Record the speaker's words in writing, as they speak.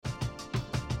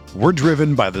We're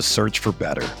driven by the search for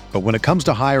better. But when it comes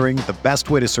to hiring, the best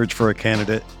way to search for a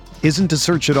candidate isn't to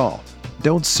search at all.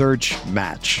 Don't search,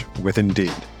 match with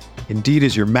Indeed. Indeed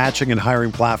is your matching and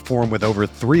hiring platform with over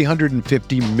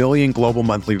 350 million global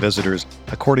monthly visitors,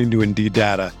 according to Indeed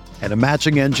data, and a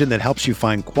matching engine that helps you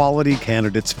find quality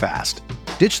candidates fast.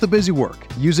 Ditch the busy work.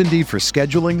 Use Indeed for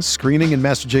scheduling, screening, and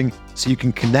messaging so you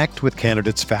can connect with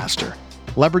candidates faster.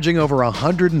 Leveraging over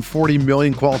 140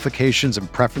 million qualifications and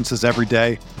preferences every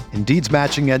day, Indeed's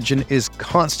matching engine is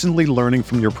constantly learning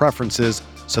from your preferences,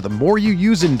 so the more you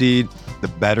use Indeed, the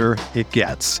better it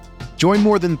gets. Join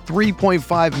more than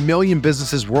 3.5 million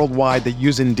businesses worldwide that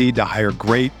use Indeed to hire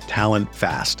great talent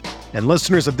fast. And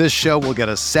listeners of this show will get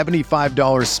a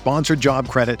 $75 sponsored job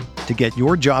credit to get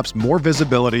your jobs more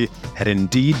visibility at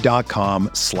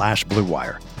Indeed.com/Blue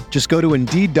Wire. Just go to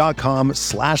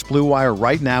Indeed.com/Blue Wire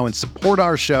right now and support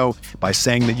our show by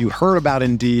saying that you heard about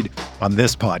Indeed on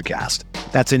this podcast.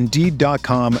 That's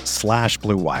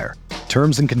Indeed.com/Blue Wire.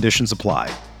 Terms and conditions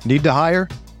apply. Need to hire?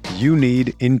 You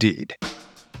need Indeed.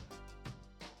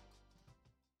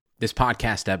 This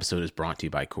podcast episode is brought to you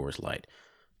by Coors Light.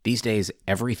 These days,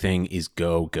 everything is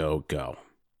go, go, go.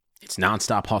 It's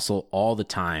nonstop hustle all the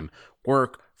time.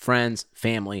 Work, friends,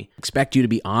 family. Expect you to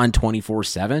be on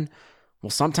 24/7? Well,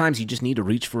 sometimes you just need to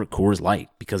reach for a Coors Light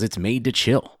because it's made to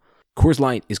chill. Coors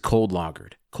Light is cold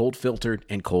lagered, cold filtered,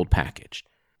 and cold packaged.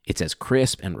 It's as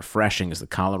crisp and refreshing as the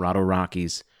Colorado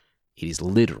Rockies. It is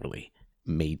literally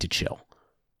made to chill.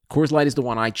 Coors Light is the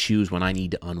one I choose when I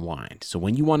need to unwind. So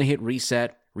when you want to hit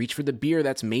reset, reach for the beer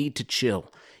that's made to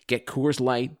chill. Get Coors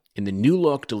Light in the new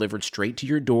look delivered straight to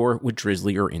your door with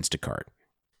Drizzly or Instacart.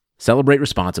 Celebrate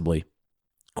responsibly.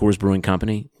 Coors Brewing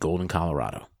Company, Golden,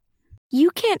 Colorado.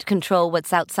 You can't control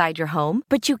what's outside your home,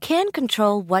 but you can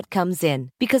control what comes in.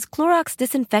 Because Clorox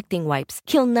disinfecting wipes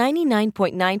kill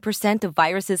 99.9% of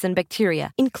viruses and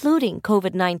bacteria, including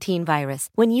COVID-19 virus,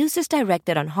 when used as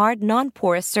directed on hard,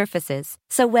 non-porous surfaces.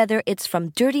 So whether it's from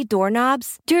dirty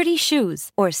doorknobs, dirty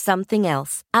shoes, or something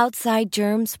else, outside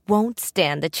germs won't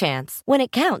stand a chance. When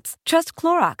it counts, trust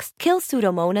Clorox. Kill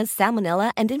Pseudomonas,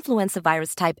 Salmonella, and influenza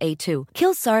virus type A2.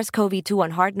 Kill SARS-CoV-2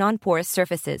 on hard, non-porous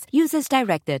surfaces. Use as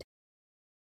directed.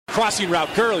 Crossing route,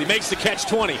 Gurley makes the catch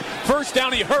 20. First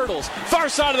down, he hurdles. Far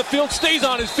side of the field, stays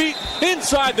on his feet.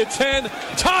 Inside the 10,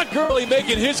 Todd Gurley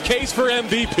making his case for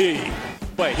MVP.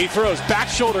 He throws back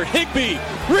shoulder. Higbee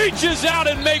reaches out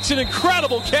and makes an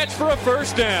incredible catch for a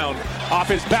first down. Off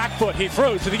his back foot, he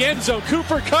throws to the end zone.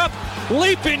 Cooper Kupp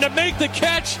leaping to make the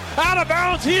catch. Out of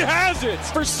bounds, he has it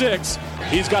for 6.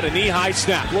 He's got a knee-high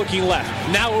snap, looking left.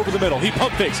 Now over the middle. He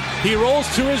pump fakes. He rolls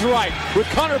to his right with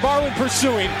Connor Barwin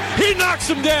pursuing. He knocks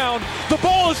him down. The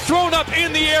ball is thrown up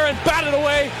in the air and batted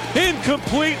away.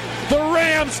 Incomplete. The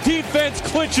Rams defense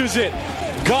clinches it.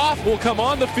 Goff will come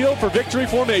on the field for victory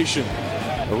formation.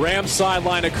 The Rams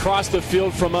sideline across the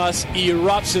field from us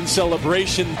erupts in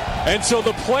celebration. And so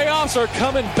the playoffs are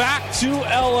coming back to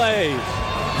LA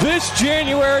this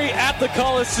January at the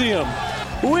Coliseum.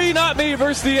 We, not me,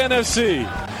 versus the NFC.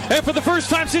 And for the first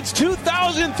time since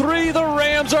 2003, the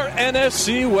Rams are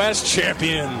NFC West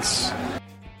champions.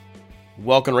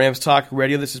 Welcome to Rams Talk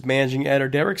Radio. This is Managing Editor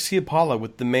Derek Ciapala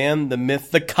with the man, the myth,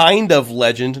 the kind of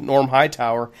legend, Norm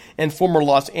Hightower, and former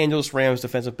Los Angeles Rams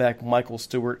defensive back Michael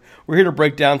Stewart. We're here to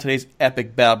break down today's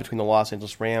epic battle between the Los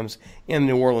Angeles Rams and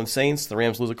the New Orleans Saints. The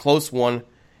Rams lose a close one.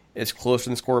 It's closer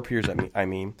than the score appears, I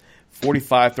mean.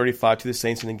 45-35 to the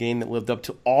Saints in a game that lived up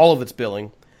to all of its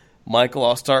billing. Michael,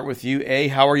 I'll start with you.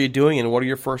 How are you doing, and what are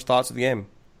your first thoughts of the game?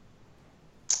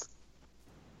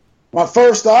 My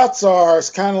first thoughts are, it's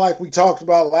kind of like we talked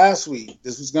about last week.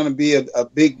 This was going to be a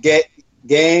big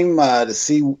game to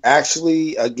see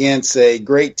actually against a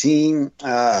great team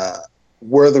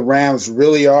where the Rams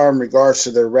really are in regards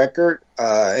to their record.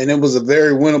 And it was a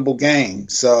very winnable game.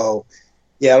 So,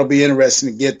 yeah, it'll be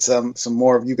interesting to get some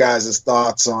more of you guys'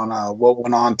 thoughts on what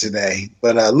went on today.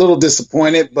 But a little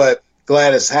disappointed, but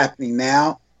glad it's happening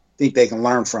now. I think they can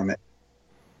learn from it.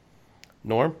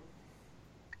 Norm?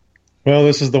 Well,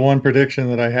 this is the one prediction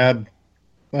that I had,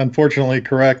 unfortunately,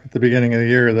 correct at the beginning of the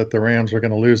year, that the Rams were going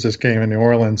to lose this game in New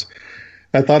Orleans.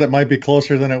 I thought it might be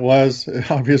closer than it was.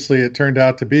 Obviously, it turned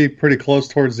out to be pretty close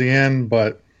towards the end,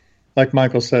 but like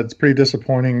Michael said, it's pretty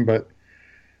disappointing. But,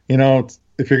 you know,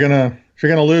 if you're gonna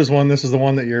lose one, this is the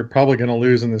one that you're probably going to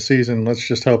lose in the season. Let's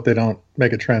just hope they don't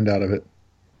make a trend out of it.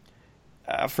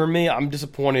 For me, I'm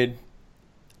disappointed.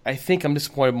 I think I'm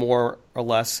disappointed more or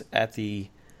less at the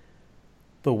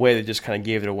way they just kind of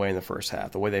gave it away in the first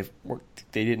half. The way they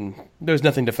didn't. There was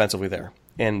nothing defensively there,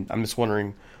 and I'm just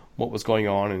wondering what was going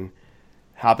on and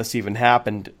how this even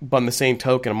happened. But on the same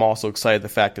token, I'm also excited the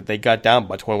fact that they got down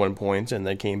by 21 points and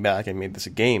they came back and made this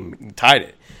a game and tied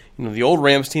it. The old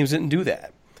Rams teams didn't do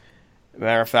that.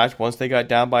 Matter of fact, once they got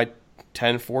down by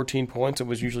 10, 14 points, it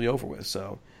was usually over with.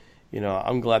 So,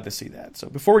 I'm glad to see that. So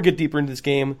before we get deeper into this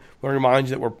game, I want to remind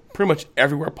you that we're pretty much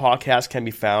everywhere podcasts can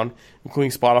be found, including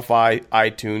Spotify,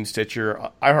 iTunes, Stitcher,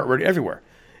 iHeartRadio, everywhere.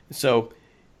 So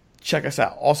check us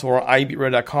out. Also, we're on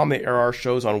ibeatradio.com. They air our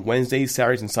shows on Wednesdays,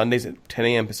 Saturdays, and Sundays at 10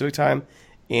 a.m. Pacific time.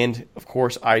 And, of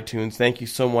course, iTunes. Thank you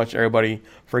so much, everybody,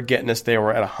 for getting us there.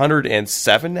 We're at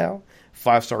 107 now.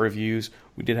 5-star reviews.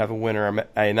 We did have a winner.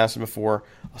 I announced it before.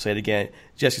 I'll say it again.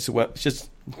 Jesse Cifuentes.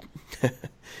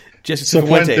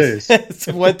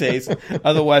 Cifuentes.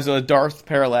 Otherwise known as Darth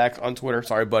Parallax on Twitter.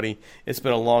 Sorry, buddy. It's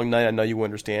been a long night. I know you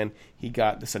understand. He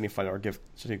got the $75 gift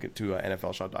certificate to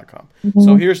NFLshop.com. Mm-hmm.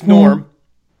 So here's Norm.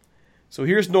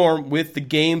 With the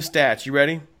game stats. You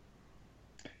ready?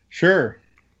 Sure.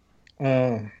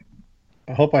 I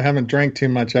hope I haven't drank too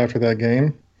much after that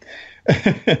game.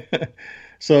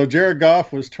 So Jared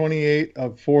Goff was 28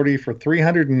 of 40 for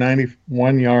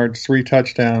 391 yards, 3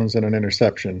 touchdowns, and an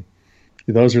interception.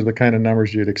 Those are the kind of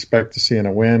numbers you'd expect to see in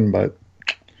a win, but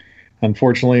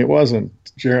unfortunately it wasn't.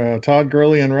 Todd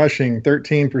Gurley in rushing,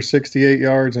 13 for 68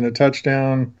 yards and a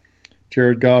touchdown.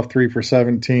 Jared Goff, 3 for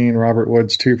 17. Robert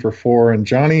Woods, 2 for 4. And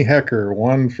Johnny Hecker,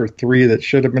 1 for 3 that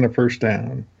should have been a first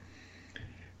down.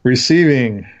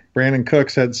 Receiving, Brandon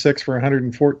Cooks had 6 for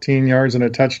 114 yards and a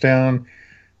touchdown.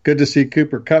 Good to see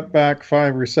Cooper Kupp back,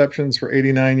 5 receptions for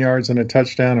 89 yards and a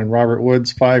touchdown, and Robert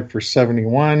Woods, 5 for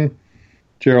 71.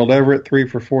 Gerald Everett, 3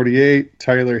 for 48.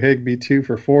 Tyler Higbee, 2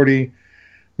 for 40.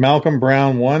 Malcolm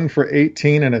Brown, 1 for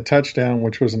 18 and a touchdown,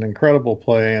 which was an incredible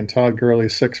play, and Todd Gurley,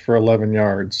 6 for 11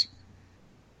 yards.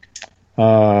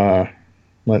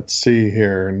 Let's see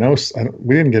here.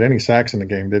 We didn't get any sacks in the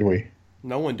game, did we?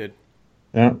 No one did.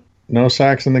 Yeah, no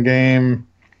sacks in the game.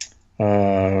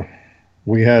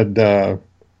 We had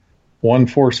 1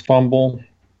 forced fumble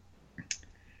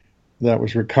that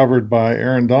was recovered by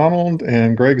Aaron Donald,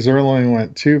 and Greg Zerling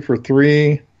went 2 for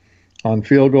 3 on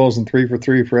field goals and 3 for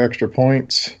 3 for extra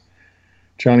points.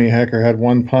 Johnny Hecker had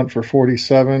 1 punt for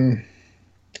 47.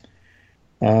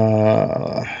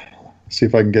 See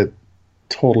if I can get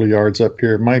total yards up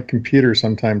here. My computer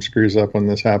sometimes screws up when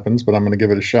this happens, but I'm going to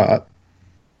give it a shot.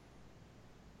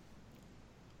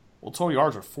 Well, total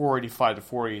yards are 485 to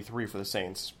 483 for the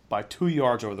Saints, by 2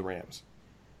 yards over the Rams.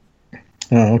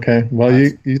 Oh, okay. Well,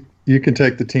 you can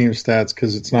take the team stats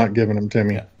because it's not giving them to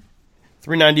me. Yeah.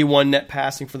 391 net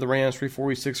passing for the Rams,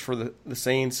 346 for the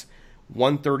Saints,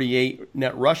 138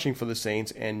 net rushing for the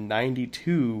Saints, and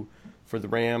 92 for the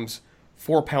Rams.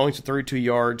 4 penalties to 32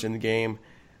 yards in the game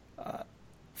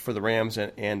for the Rams,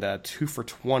 and 2 for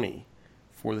 20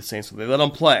 for the Saints. So they let them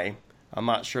play. I'm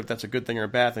not sure if that's a good thing or a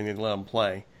bad thing. They let them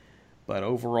play. But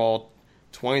overall,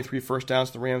 23 first downs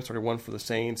to the Rams, 31 for the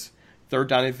Saints. Third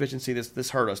down efficiency, this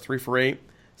hurt us. 3 for 8.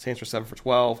 Saints were 7 for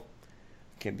 12.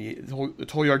 The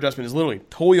total yard adjustment is literally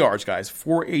total yards, guys.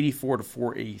 484 to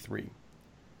 483.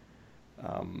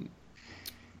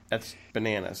 That's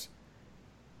bananas.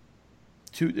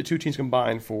 The two teams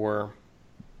combined for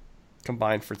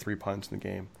 3 punts in the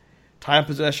game. Time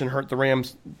possession hurt the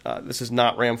Rams. This is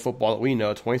not Ram football that we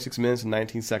know. 26 minutes and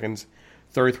 19 seconds,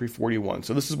 33-41.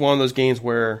 So this is one of those games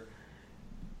where,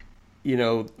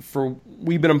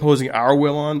 we've been imposing our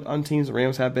will on teams. The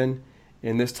Rams have been.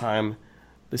 And this time,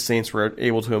 the Saints were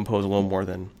able to impose a little more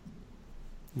than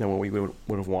what we would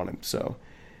have wanted. So,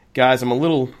 guys, I'm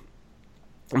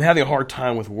having a hard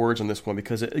time with words on this one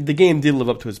because the game did live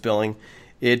up to its billing.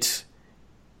 It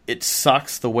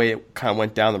sucks the way it kind of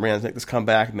went down. The Rams make this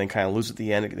comeback and then kind of lose at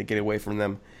the end and get away from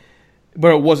them.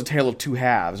 But it was a tale of two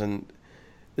halves, and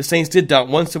the Saints did down.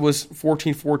 Once it was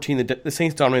 14-14, the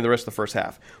Saints dominated the rest of the first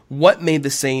half. What made the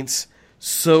Saints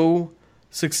so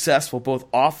successful both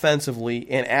offensively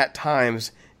and at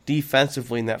times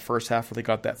defensively in that first half where they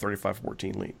got that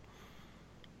 35-14 lead?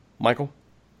 Michael?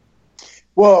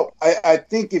 Well, I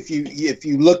think if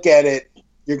you look at it,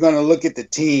 you're going to look at the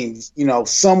teams,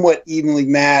 somewhat evenly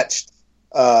matched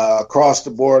across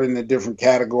the board in the different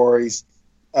categories.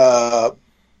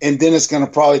 And then it's going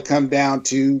to probably come down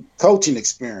to coaching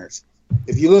experience.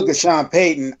 If you look at Sean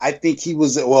Payton, I think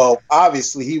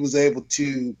obviously he was able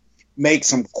to make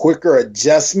some quicker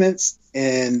adjustments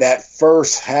in that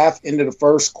first half into the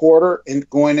first quarter and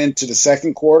going into the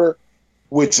second quarter,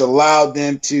 which allowed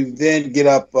them to then get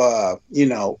up, 21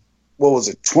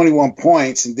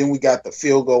 points, and then we got the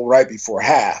field goal right before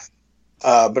half.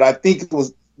 But I think it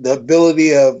was the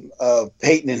ability of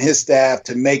Peyton and his staff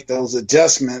to make those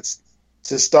adjustments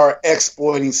to start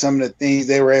exploiting some of the things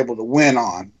they were able to win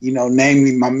on.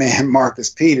 Namely my man Marcus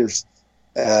Peters.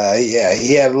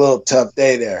 He had a little tough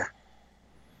day there.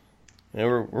 Yeah,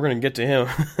 we're going to get to him.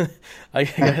 I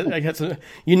got some,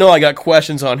 I got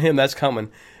questions on him. That's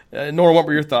coming. Nora, what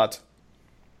were your thoughts?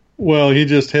 Well, he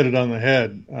just hit it on the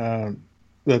head.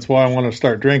 That's why I want to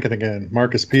start drinking again.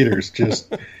 Marcus Peters,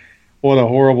 just what a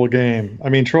horrible game. I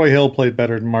mean, Troy Hill played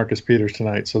better than Marcus Peters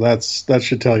tonight, so that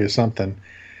should tell you something.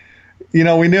 We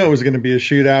knew it was going to be a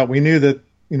shootout. We knew that,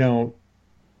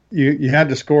 you had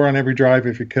to score on every drive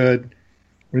if you could.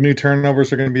 We knew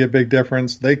turnovers are going to be a big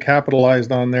difference. They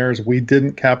capitalized on theirs. We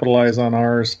didn't capitalize on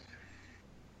ours.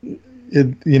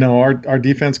 Our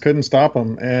defense couldn't stop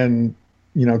them. And,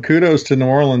 kudos to New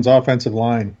Orleans' offensive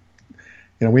line.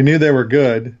 We knew they were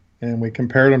good, and we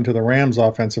compared them to the Rams'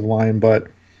 offensive line. But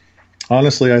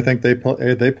honestly, I think they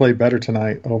played better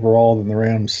tonight overall than the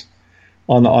Rams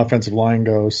on the offensive line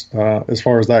goes, as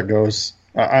far as that goes.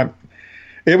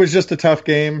 It was just a tough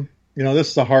game.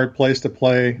 This is a hard place to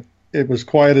play. It was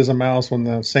quiet as a mouse when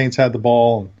the Saints had the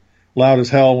ball, and loud as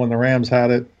hell when the Rams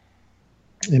had it.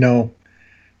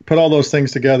 Put all those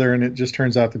things together, and it just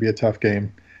turns out to be a tough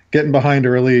game. Getting behind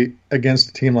early against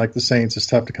a team like the Saints is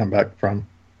tough to come back from.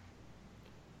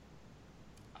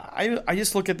 I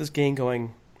just look at this game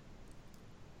going,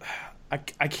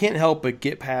 I can't help but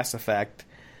get past the fact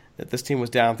that this team was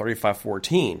down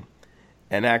 35-14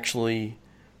 and actually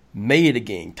made a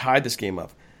game, tied this game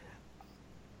up.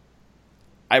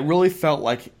 I really felt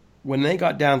like when they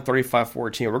got down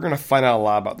 35-14, we're going to find out a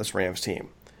lot about this Rams team,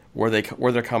 where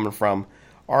they're coming from.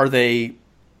 Are they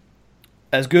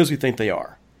as good as we think they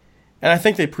are? And I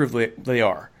think they proved they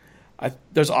are.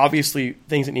 There's obviously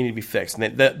things that need to be fixed.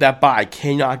 And that bye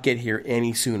cannot get here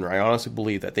any sooner. I honestly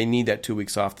believe that. They need that 2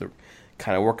 weeks off to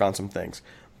kind of work on some things.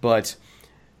 But,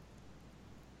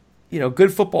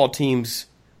 good football teams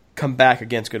come back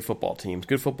against good football teams.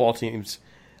 Good football teams...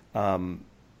 bad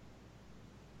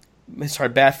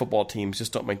football teams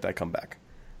just don't make that comeback.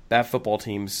 Bad football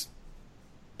teams,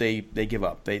 they give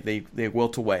up. They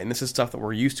wilt away. And this is stuff that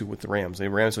we're used to with the Rams. The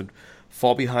Rams would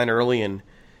fall behind early, and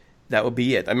that would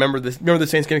be it. I remember the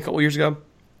Saints game a couple years ago?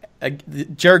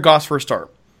 Jared Goff's first start.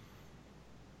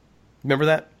 Remember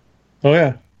that? Oh,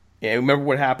 yeah. Yeah, remember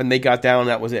what happened? They got down, and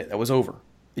that was it. That was over.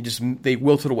 They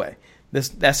wilted away.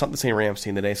 That's not the same Rams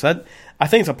team today. So I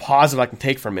think it's a positive I can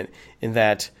take from it, in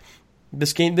that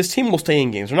this team will stay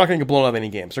in games. They're not going to get blown out of any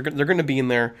games. They're going to be in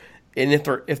there, and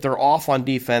if they're off on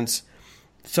defense,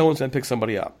 someone's going to pick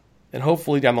somebody up. And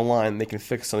hopefully down the line they can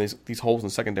fix some of these holes in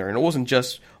the secondary. And it wasn't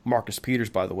just Marcus Peters,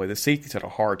 by the way. The safeties had a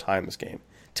hard time this game.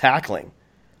 Tackling.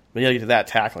 But yeah, get to that,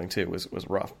 tackling too was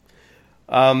rough.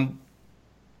 The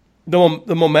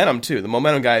momentum too. The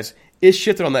momentum, guys, is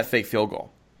shifted on that fake field goal.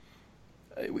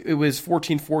 It was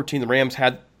 14-14. The Rams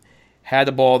had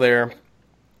the ball there.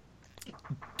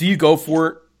 Do you go for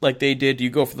it like they did? Do you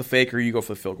go for the fake, or do you go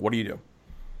for the field goal? What do you do?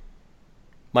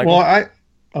 Michael? Well,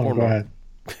 go ahead.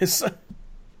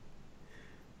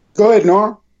 Go ahead,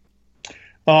 Norm.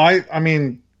 I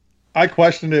mean, I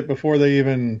questioned it before they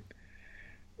even,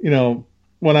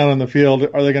 went out on the field.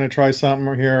 Are they going to try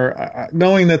something here?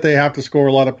 Knowing that they have to score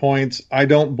a lot of points, I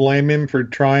don't blame him for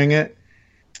trying it.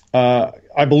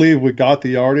 I believe we got the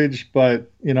yardage, but,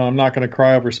 I'm not going to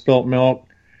cry over spilt milk.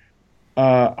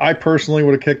 I personally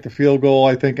would have kicked the field goal.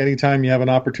 I think anytime you have an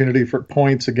opportunity for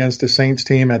points against a Saints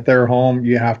team at their home,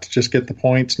 you have to just get the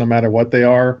points no matter what they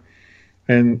are.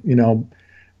 And,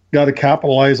 got to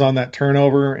capitalize on that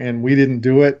turnover, and we didn't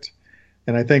do it.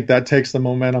 And I think that takes the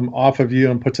momentum off of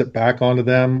you and puts it back onto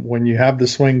them. When you have the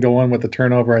swing going with the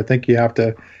turnover, I think you have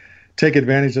to take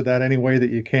advantage of that any way that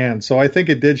you can. So I think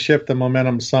it did shift the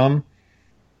momentum some.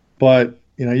 But,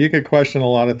 you could question a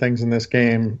lot of things in this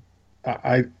game.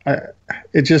 It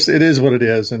is what it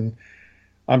is. And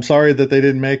I'm sorry that they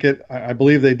didn't make it. I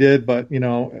believe they did, but,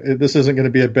 this isn't going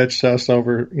to be a bitch fest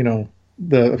over,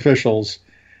 the officials.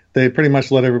 They pretty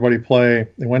much let everybody play.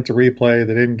 They went to replay.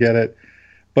 They didn't get it.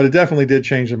 But it definitely did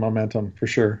change the momentum, for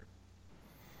sure.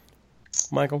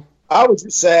 Michael? I was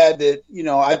just sad that,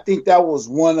 I think that was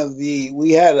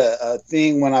we had a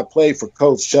thing when I played for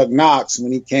Coach Chuck Knox,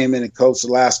 when he came in and coached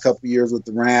the last couple of years with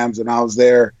the Rams, and I was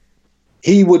there.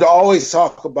 He would always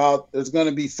talk about there's going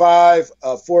to be 5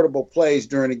 affordable plays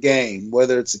during the game,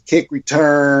 whether it's a kick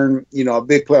return, a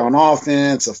big play on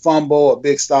offense, a fumble, a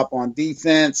big stop on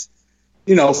defense,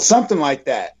 something like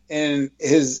that. And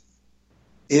his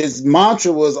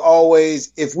mantra was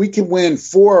always, if we can win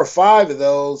 4 or 5 of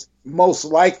those, most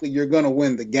likely you're going to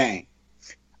win the game.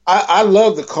 I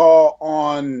love the call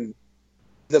on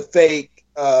the fake,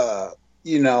 being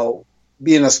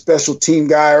a special team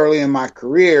guy early in my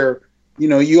career.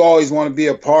 you always want to be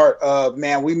a part of,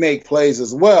 man, we make plays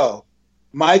as well.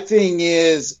 My thing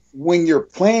is, when you're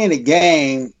playing a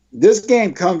game, this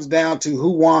game comes down to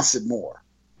who wants it more.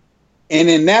 And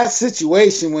in that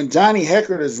situation, when Johnny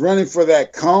Heckert is running for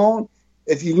that cone,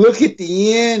 if you look at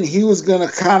the end, he was going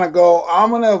to kind of go, I'm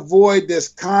going to avoid this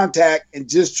contact and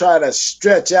just try to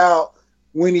stretch out,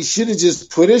 when he should have just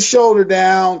put his shoulder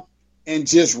down and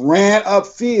just ran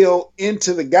upfield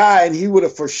into the guy, and he would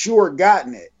have for sure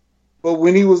gotten it. But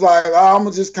when he was like, I'm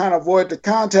going to just kind of avoid the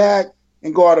contact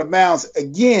and go out of bounds,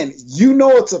 again,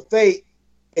 it's a fake,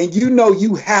 and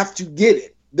you have to get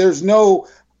it. There's no,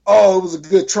 it was a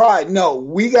good try. No,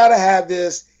 we got to have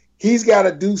this. He's got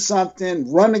to do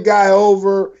something, run the guy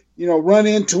over, run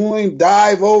into him,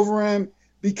 dive over him,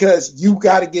 because you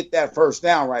got to get that first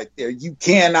down right there. You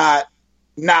cannot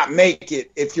not make it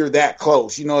if you're that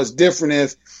close. It's different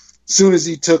if as soon as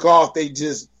he took off, they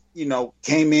just,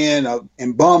 came in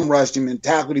and bum rushed him and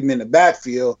tackled him in the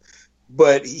backfield.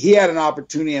 But he had an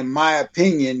opportunity, in my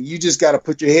opinion. You just got to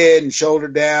put your head and shoulder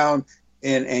down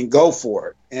and go for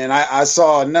it. And I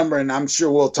saw a number, and I'm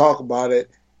sure we'll talk about it.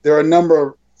 There are a number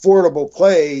of affordable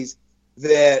plays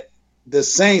that the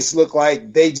Saints look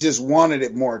like they just wanted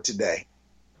it more today.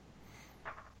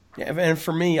 Yeah, and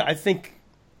for me, I think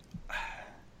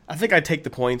I take the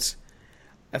points.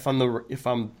 If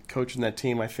I'm coaching that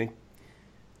team, I think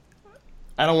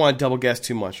I don't want to double guess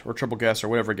too much or triple guess or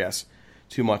whatever guess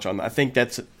too much on that. I think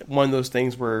that's one of those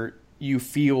things where you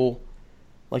feel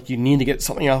like you need to get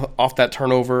something off that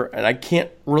turnover, and I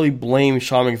can't really blame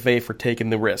Sean McVay for taking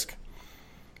the risk.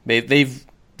 They've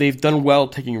done well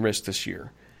taking risks this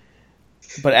year.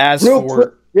 But as real for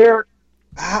quick, Derek,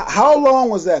 how long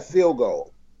was that field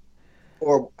goal?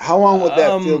 Or how long was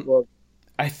that field goal?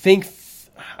 I think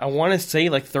I want to say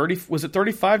like 30. Was it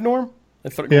 35, Norm?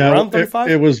 Around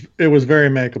 35. It was very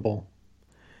makeable.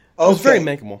 It was very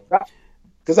makeable.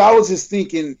 Because I was just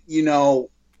thinking,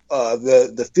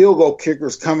 the field goal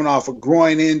kicker's coming off a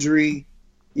groin injury.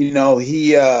 He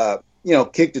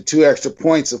kicked the 2 extra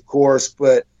points, of course,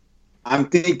 but I'm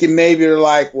thinking maybe they're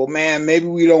like, well, man, maybe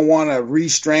we don't want to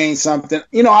restrain something.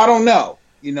 I don't know.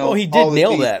 Well, he did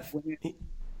nail that.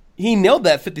 He nailed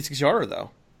that 56-yarder,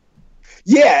 though.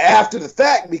 Yeah, after the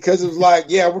fact, because it was like,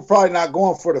 yeah, we're probably not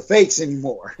going for the fakes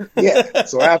anymore. Yeah,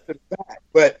 so after the fact.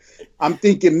 But I'm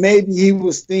thinking maybe he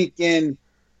was thinking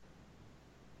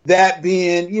that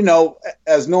being,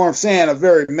 as Norm's saying, a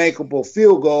very makeable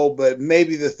field goal, but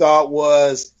maybe the thought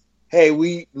was, hey,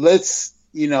 let's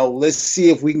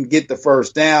see if we can get the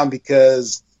first down,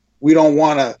 because we don't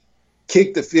want to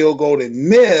kick the field goal and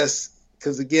miss,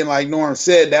 because, again, like Norm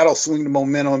said, that'll swing the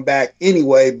momentum back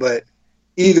anyway, but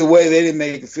either way, they didn't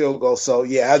make a field goal. So,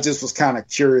 yeah, I just was kind of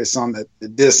curious on the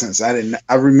distance.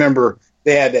 I remember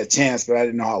they had that chance, but I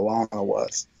didn't know how long it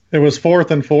was. It was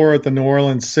 4th and 4 at the New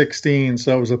Orleans 16,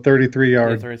 so it was a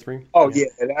 33-yard. 33? Oh, yeah,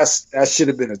 that should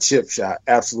have been a chip shot.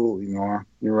 Absolutely, Norm.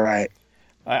 You're right.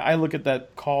 I look at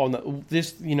that call, and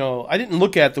I didn't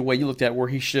look at it the way you looked at, where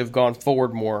he should have gone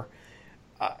forward more.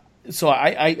 So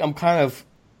I'm kind of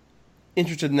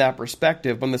interested in that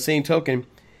perspective. But on the same token,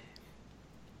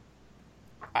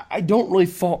 I don't really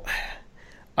fault.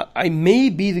 I may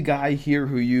be the guy here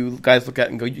who you guys look at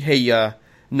and go, hey,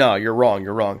 no, you're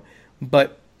wrong.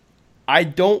 But I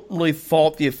don't really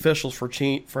fault the officials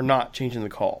for not changing the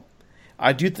call.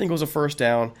 I do think it was a first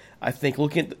down. I think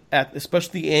looking at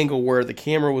especially the angle where the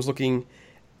camera was looking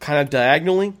kind of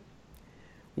diagonally,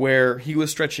 where he was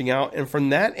stretching out, and from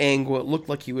that angle it looked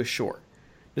like he was short.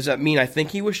 Does that mean I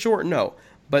think he was short? No.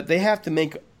 But they have to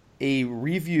make a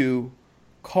review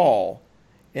call,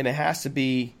 and it has to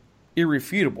be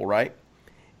irrefutable, right?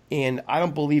 And I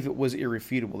don't believe it was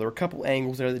irrefutable. There were a couple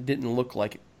angles there that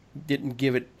didn't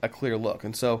give it a clear look.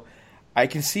 And so I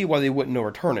can see why they wouldn't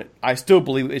overturn it. I still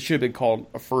believe it should have been called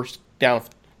a first down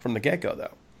from the get-go,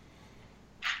 though.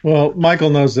 Well, Michael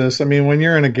knows this. I mean, when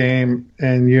you're in a game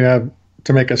and you have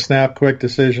to make a snap, quick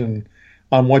decision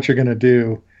on what you're going to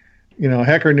do,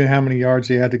 Hecker knew how many yards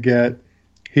he had to get.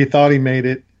 He thought he made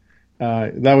it.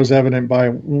 That was evident by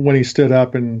when he stood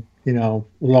up and,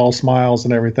 with all smiles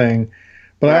and everything.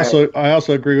 But right. I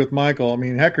also agree with Michael. I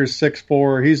mean, Hecker's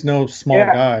 6'4". He's no small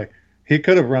guy. He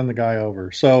could have run the guy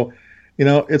over. So,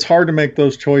 it's hard to make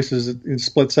those choices in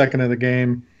split second of the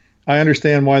game. I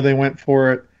understand why they went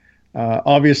for it.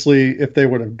 Obviously, if they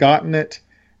would have gotten it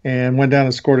and went down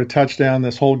and scored a touchdown,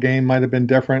 this whole game might have been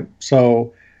different.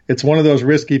 So it's one of those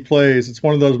risky plays. It's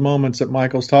one of those moments that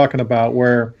Michael's talking about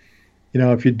where,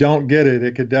 if you don't get it,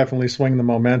 it could definitely swing the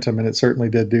momentum, and it certainly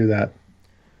did do that.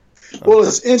 Well,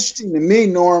 it's interesting to me,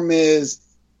 Norm, is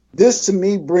this to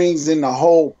me brings in the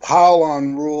whole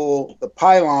pylon rule, the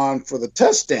pylon for the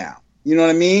touchdown. You know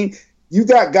what I mean? You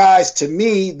got guys, to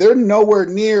me, they're nowhere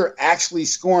near actually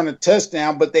scoring a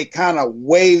touchdown, but they kind of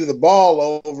wave the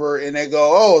ball over and they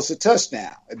go, oh, it's a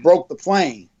touchdown. It broke the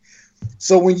plane.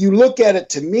 So when you look at it,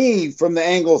 to me, from the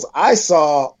angles I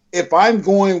saw, if I'm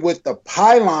going with the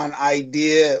pylon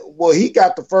idea, well, he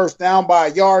got the first down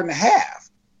by 1.5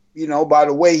 yards, by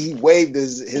the way he waved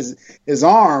his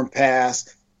arm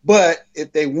pass. But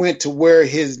if they went to where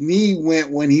his knee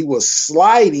went when he was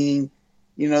sliding,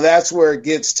 that's where it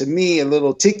gets, to me, a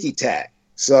little ticky-tack.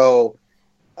 So,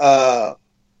 but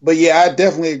yeah, I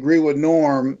definitely agree with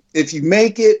Norm. If you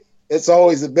make it, it's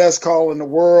always the best call in the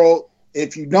world.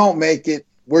 If you don't make it,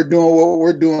 we're doing what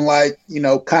we're doing, like,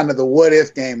 kind of the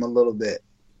what-if game a little bit.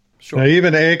 Sure. Now,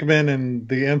 even Aikman and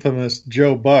the infamous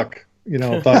Joe Buck,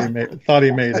 thought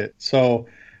he made it. So,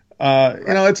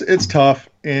 it's tough.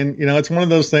 And, it's one of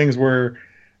those things where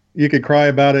you could cry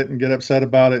about it and get upset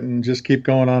about it and just keep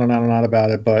going on and on and on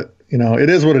about it. But, it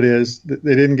is what it is.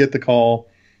 They didn't get the call.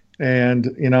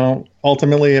 And,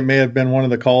 ultimately it may have been one of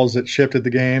the calls that shifted the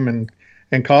game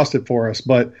and cost it for us.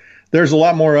 But there's a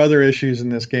lot more other issues in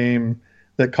this game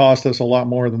that cost us a lot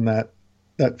more than that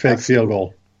fake field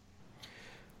goal.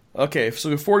 Okay, so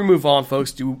before we move on,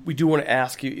 folks, we do want to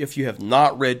ask you, if you have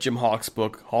not read Jim Hawk's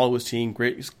book, Hollywood's Team,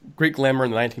 Great Glamour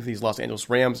in the 1950s Los Angeles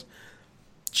Rams,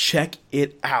 check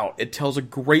it out. It tells a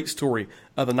great story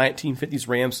of the 1950s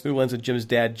Rams through the lens of Jim's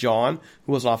dad, John,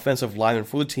 who was an offensive lineman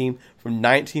for the team from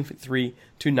 1953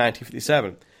 to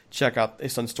 1957. Check out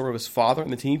his son's story of his father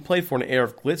and the team he played for in an era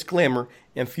of glitz, glamour,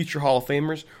 and future Hall of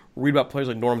Famers. Read about players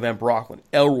like Norm Van Brocklin,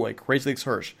 Elroy, Crazy Legs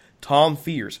Hirsch, Tom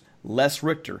Fears, Les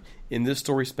Richter in this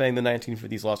story spanning the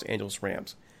 1950s Los Angeles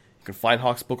Rams. You can find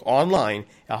Hawk's book online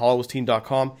at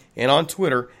HollywoodTeam.com and on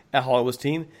Twitter at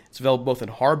HollywoodTeam. It's available both in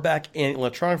hardback and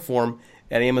electronic form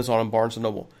at Amazon and Barnes &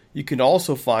 Noble. You can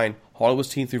also find Hollywood's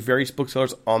Team through various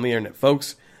booksellers on the internet.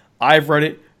 Folks, I've read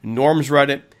it. Norm's read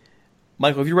it.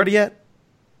 Michael, have you read it yet?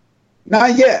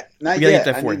 Not yet. We gotta get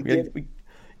that for you.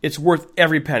 It's worth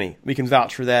every penny. We can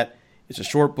vouch for that. It's a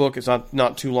short book. It's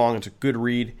not too long. It's a good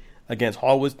read. Against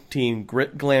Hollywood's Team,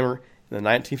 Grit, Glamour, in the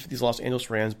 1950s Los Angeles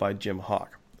Rams by Jim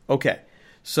Hawk. Okay,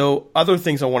 so other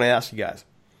things I want to ask you guys.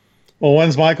 Well,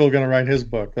 when's Michael going to write his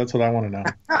book? That's what I want to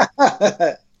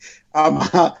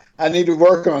know. I need to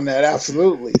work on that,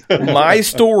 absolutely. My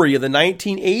story of the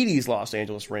 1980s Los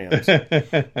Angeles Rams.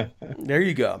 There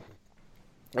you go.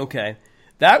 Okay.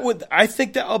 I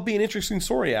think that would be an interesting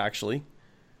story, actually.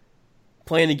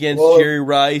 Playing against Jerry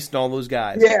Rice and all those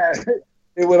guys. Yeah,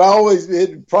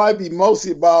 it'd probably be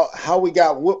mostly about how we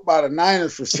got whooped by the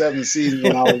Niners for 7 seasons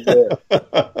when I was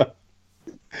there.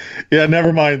 Yeah,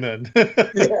 never mind then.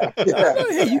 Yeah.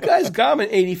 Hey, you guys got him in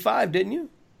 85, didn't you?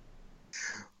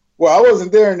 Well, I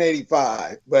wasn't there in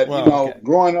 85, but,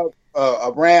 growing up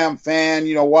a Ram fan,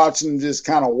 watching them just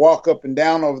kind of walk up and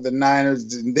down over the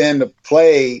Niners and then to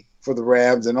play for the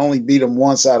Rams and only beat them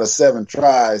once out of 7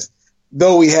 tries,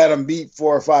 though we had them beat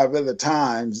 4 or 5 other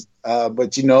times.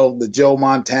 But, the Joe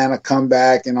Montana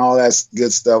comeback and all that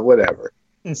good stuff, whatever.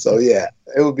 So, yeah,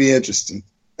 it would be interesting.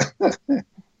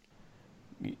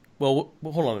 Well,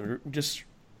 hold on.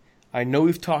 I know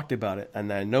we've talked about it,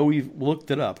 and I know we've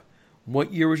looked it up.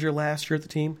 What year was your last year at the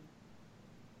team?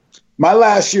 My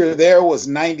last year there was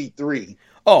 93.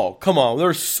 Oh, come on.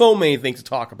 There's so many things to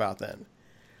talk about then.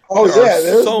 Oh,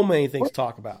 there's so many things to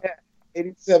talk about.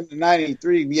 87 to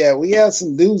 93. Yeah, we had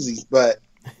some doozies, but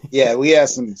yeah, we had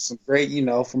some great,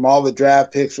 from all the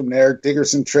draft picks from the Eric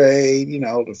Dickerson trade,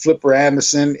 the Flipper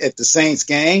Anderson at the Saints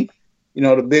game,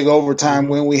 the big overtime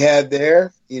win we had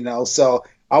there, so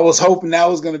I was hoping that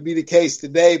was going to be the case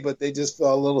today, but they just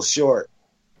fell a little short.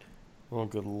 Oh,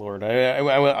 good Lord. I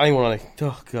want to,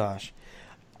 oh gosh.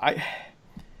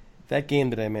 That game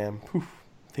today, man,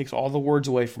 takes all the words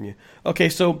away from you. Okay,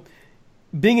 so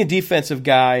being a defensive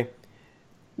guy,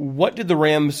 what did the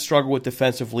Rams struggle with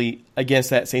defensively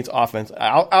against that Saints offense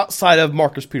outside of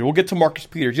Marcus Peters? We'll get to Marcus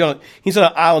Peters. He's on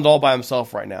an island all by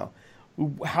himself right now.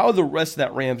 How did the rest of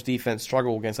that Rams defense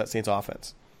struggle against that Saints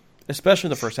offense, especially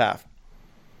in the first half?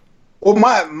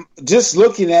 Well, just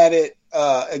looking at it,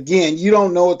 again, you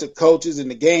don't know what the coaches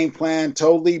and the game plan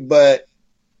totally, but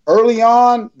early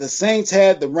on, the Saints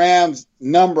had the Rams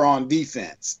number on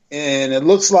defense. And it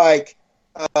looks like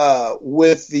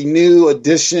with the new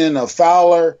addition of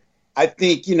Fowler, I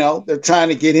think, they're trying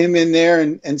to get him in there.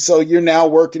 And so you're now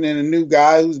working in a new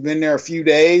guy who's been there a few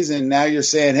days. And now you're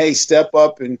saying, hey, step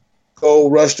up and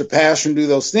go rush the passer and do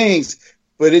those things.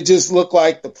 But it just looked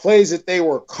like the plays that they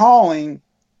were calling,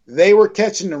 they were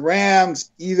catching the Rams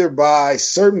either by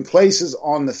certain places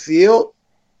on the field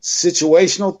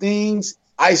situational things,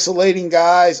 isolating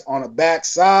guys on a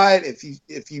backside.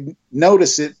 If you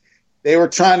notice it, they were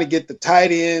trying to get the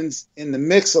tight ends in the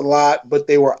mix a lot, but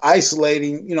they were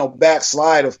isolating,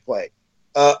 backslide of play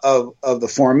of the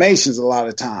formations a lot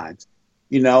of times,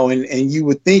 and you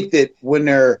would think that when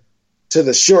they're to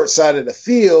the short side of the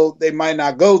field, they might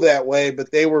not go that way,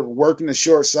 but they were working the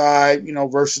short side,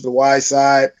 versus the wide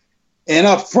side. And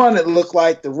up front, it looked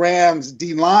like the Rams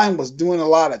D-line was doing a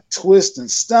lot of twists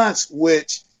and stunts,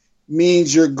 which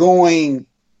means you're going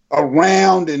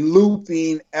around and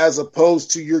looping as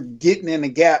opposed to you're getting in a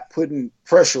gap, putting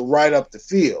pressure right up the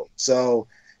field. So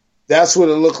that's what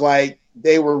it looked like.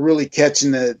 They were really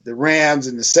catching the Rams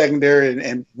in the secondary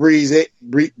and Breeze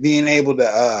being able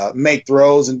to make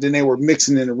throws, and then they were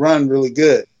mixing in the run really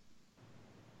good.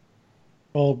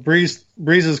 Well,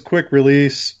 Breeze's quick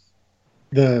release,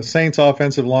 the Saints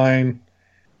offensive line,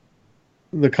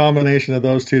 the combination of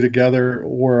those two together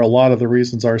were a lot of the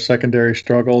reasons our secondary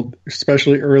struggled,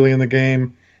 especially early in the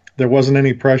game. There wasn't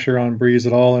any pressure on Breeze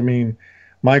at all. I mean,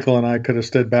 Michael and I could have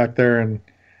stood back there and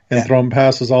thrown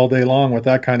passes all day long with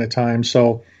that kind of time.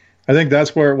 So I think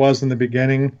that's where it was in the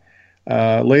beginning.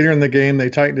 Later in the game, they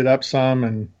tightened it up some,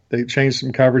 and they changed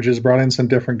some coverages, brought in some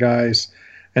different guys,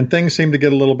 and things seemed to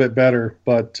get a little bit better.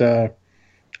 But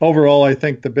overall, I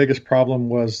think the biggest problem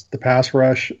was the pass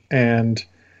rush and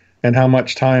how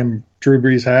much time Drew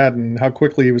Brees had and how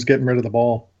quickly he was getting rid of the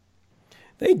ball.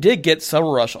 They did get some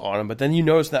rush on him, but then you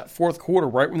notice that fourth quarter,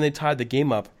 right when they tied the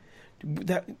game up,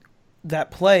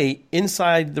 that play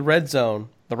inside the red zone,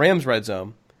 the Rams red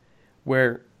zone,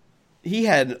 where he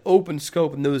had an open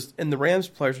scope, and the Rams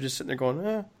players were just sitting there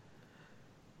going,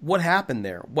 what happened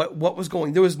there? What was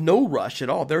going? There was no rush at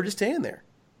all. They were just standing there.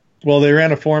 Well, they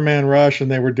ran a 4-man rush, and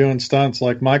they were doing stunts,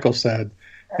 like Michael said.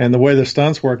 And the way the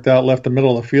stunts worked out left the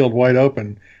middle of the field wide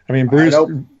open. I mean,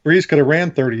 Breeze could have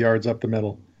ran 30 yards up the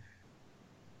middle.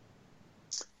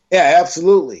 Yeah,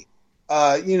 absolutely.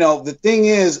 The thing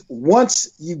is,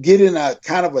 once you get in a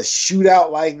kind of a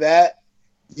shootout like that,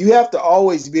 you have to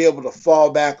always be able to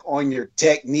fall back on your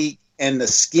technique and the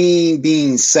scheme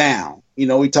being sound.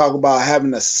 We talk about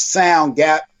having a sound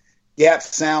gap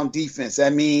sound defense. I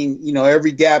mean,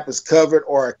 every gap is covered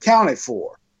or accounted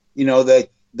for.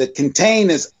 The contain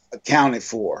is accounted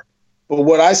for. But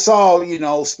what I saw,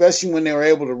 especially when they were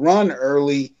able to run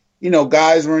early,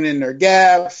 guys weren't in their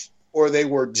gaps, or they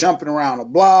were jumping around a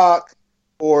block,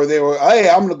 or they were, hey,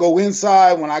 I'm going to go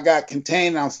inside when I got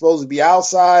contained and I'm supposed to be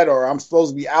outside, or I'm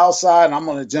supposed to be outside and I'm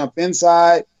going to jump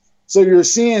inside. So you're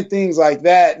seeing things like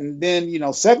that. And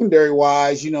then,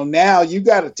 secondary-wise, now you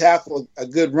got to tackle a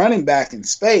good running back in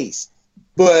space.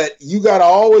 But you got to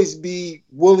always be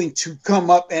willing to come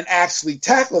up and actually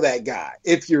tackle that guy.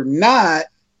 If you're not,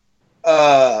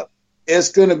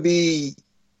 it's going to be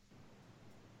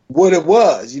what it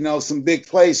was, some big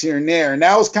plays here and there. And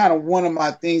that was kind of one of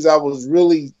my things I was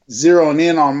really zeroing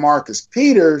in on Marcus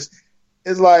Peters.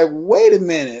 It's like, wait a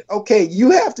minute. Okay,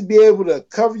 you have to be able to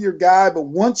cover your guy, but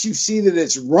once you see that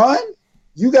it's run,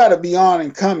 you got to be on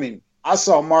and coming. I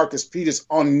saw Marcus Peters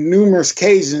on numerous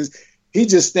occasions. He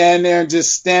just stand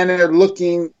there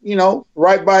looking,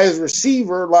 right by his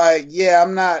receiver like, yeah,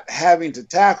 I'm not having to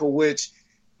tackle, which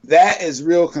that is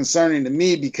real concerning to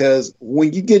me, because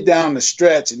when you get down the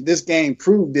stretch, and this game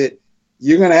proved it,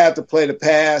 you're going to have to play the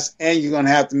pass and you're going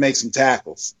to have to make some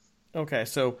tackles. Okay,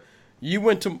 so you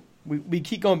went to – we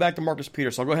keep going back to Marcus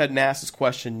Peters, so I'll go ahead and ask this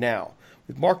question now.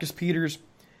 With Marcus Peters,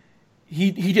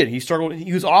 he did. He struggled.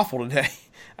 He was awful today.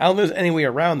 I don't think there's any way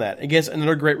around that against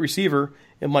another great receiver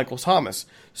in Michael Thomas.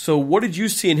 So what did you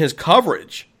see in his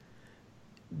coverage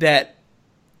that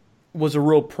was a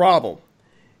real problem?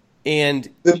 And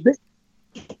is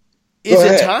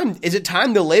it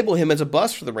time to label him as a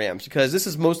bust for the Rams? Because this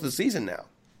is most of the season now.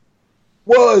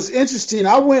 Well, it's interesting.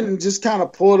 I went and just kind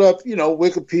of pulled up,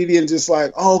 Wikipedia and just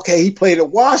like, oh, okay, he played at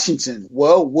Washington.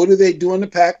 Well, what do they do in the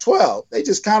Pac-12? They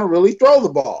just kind of really throw the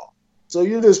ball. So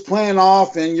you're just playing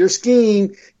off, and your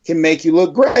scheme can make you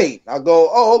look great. I go,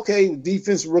 oh, okay,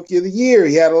 defensive rookie of the year.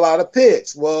 He had a lot of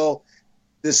picks. Well,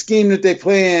 the scheme that they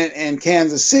play in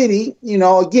Kansas City,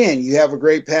 again, you have a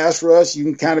great pass rush. You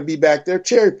can kind of be back there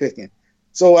cherry picking.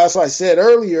 So as I said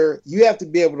earlier, you have to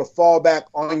be able to fall back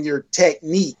on your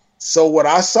technique. So what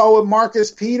I saw with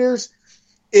Marcus Peters,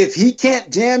 if he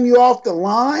can't jam you off the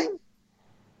line,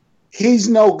 he's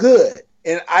no good.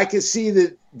 And I can see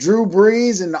that Drew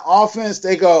Brees and the offense,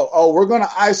 they go, oh, we're going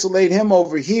to isolate him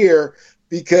over here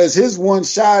because his one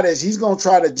shot is he's going to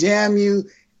try to jam you.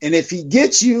 And if he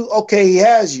gets you, okay, he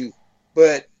has you.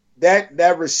 But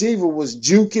that receiver was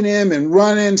juking him and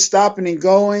running, stopping and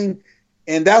going.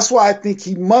 And that's why I think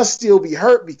he must still be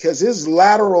hurt, because his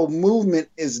lateral movement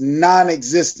is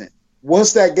non-existent.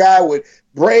 Once that guy would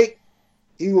break,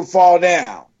 he would fall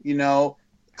down. A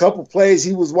couple plays,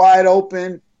 he was wide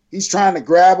open. He's trying to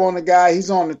grab on the guy. He's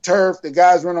on the turf. The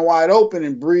guy's running wide open,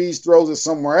 and Breeze throws it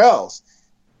somewhere else.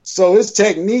 So his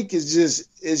technique is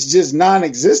just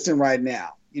non-existent right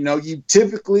now. You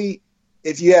typically,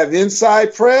 if you have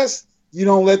inside press, you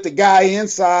don't let the guy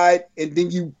inside, and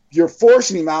then you're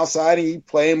forcing him outside, and you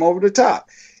play him over the top.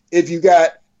 If you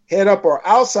got head up or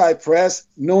outside press,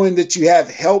 knowing that you have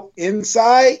help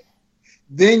inside,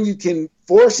 then you can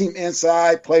force him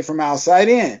inside, play from outside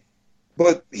in.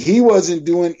 But he wasn't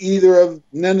doing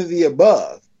none of the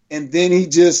above. And then he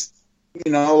just,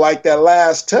 like that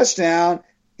last touchdown,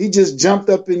 he just jumped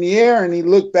up in the air and he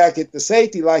looked back at the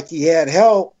safety like he had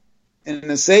help. And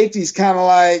the safety's kind of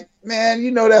like,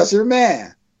 man, that's your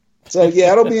man. So,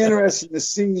 yeah, it'll be interesting to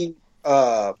see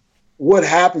what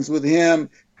happens with him.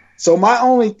 So my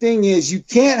only thing is, you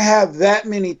can't have that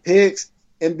many picks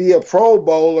and be a Pro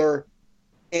Bowler,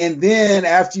 and then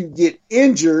after you get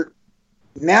injured,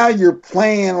 now you're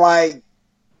playing like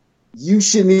you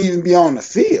shouldn't even be on the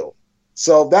field.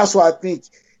 So that's why I think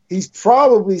he's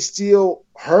probably still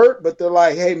hurt, but they're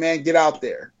like, hey, man, get out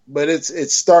there. But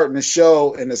it's starting to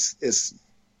show, and it's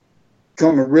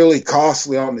becoming really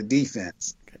costly on the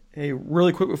defense. Hey,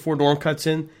 really quick before Norm cuts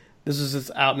in, this is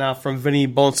out now from Vinny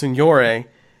Bonsignore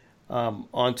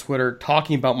on Twitter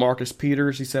talking about Marcus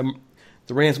Peters. He said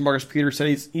the Rams' Marcus Peters said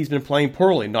he's been playing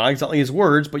poorly. Not exactly his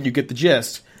words, but you get the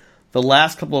gist. The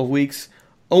last couple of weeks,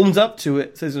 owns up to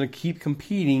it, says he's going to keep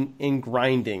competing and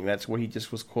grinding. That's what he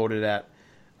just was quoted at.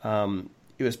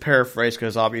 It was paraphrased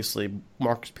because obviously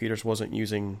Marcus Peters wasn't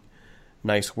using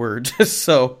nice words.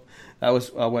 So that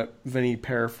was what Vinny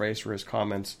paraphrased for his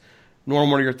comments.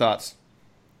 Norm, what are your thoughts?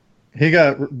 He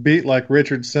got beat like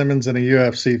Richard Simmons in a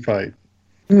UFC fight.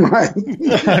 Right.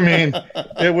 I mean,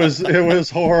 it was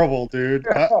horrible, dude.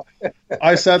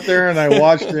 I sat there and I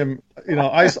watched him.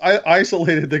 I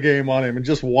isolated the game on him and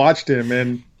just watched him,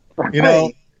 and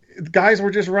guys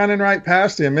were just running right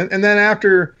past him. And then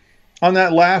after, on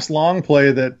that last long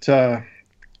play that,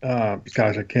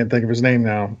 gosh, I can't think of his name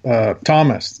now,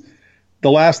 Thomas.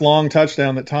 The last long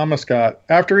touchdown that Thomas got,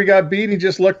 after he got beat, he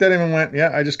just looked at him and went, yeah,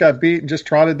 I just got beat, and just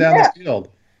trotted down the field.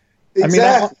 Exactly.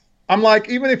 I mean, I'm like,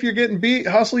 even if you're getting beat,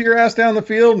 hustle your ass down the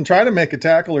field and try to make a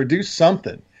tackle or do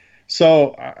something.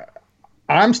 So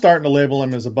I'm starting to label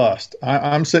him as a bust.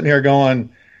 I'm sitting here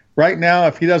going, right now,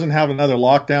 if he doesn't have another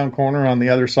lockdown corner on the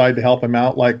other side to help him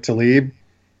out like Talib,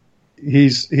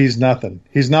 he's nothing.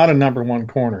 He's not a number one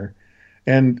corner.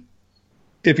 And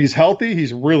if he's healthy,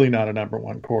 he's really not a number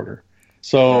one corner.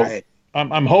 So right.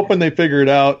 I'm hoping they figure it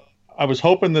out. I was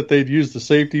hoping that they'd use the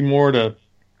safety more to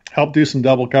help do some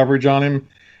double coverage on him.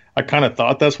 I kind of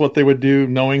thought that's what they would do,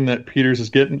 knowing that Peters is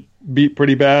getting beat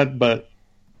pretty bad, but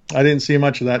I didn't see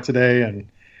much of that today. And,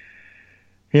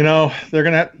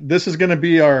 this is going to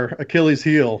be our Achilles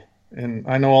heel, and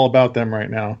I know all about them right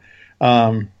now.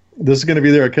 This is going to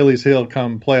be their Achilles heel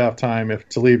come playoff time if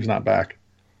Talib's not back.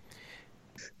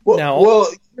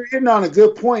 Well, you're hitting on a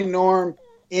good point, Norm,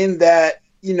 in that,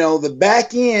 the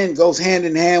back end goes hand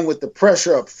in hand with the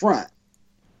pressure up front.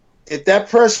 If that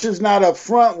pressure's not up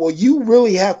front, well, you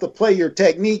really have to play your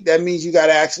technique. That means you got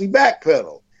to actually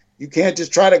backpedal. You can't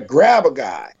just try to grab a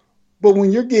guy. But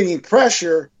when you're getting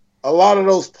pressure, a lot of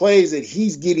those plays that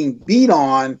he's getting beat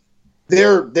on,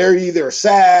 they're either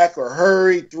sack or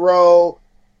hurry, throw.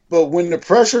 But when the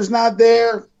pressure's not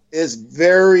there, it's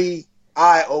very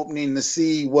eye-opening to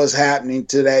see what's happening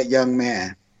to that young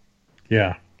man.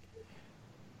 Yeah.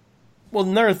 Well,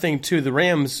 another thing, too, the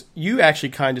Rams, you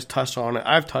actually kind of just touched on it.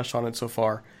 I've touched on it so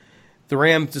far. The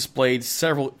Rams displayed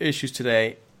several issues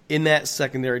today in that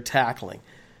secondary tackling,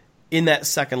 in that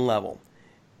second level.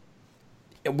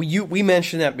 We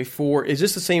mentioned that before. Is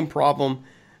this the same problem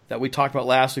that we talked about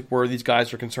last week where these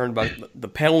guys are concerned about the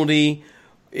penalty?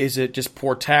 Is it just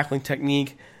poor tackling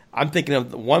technique? I'm thinking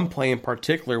of the one play in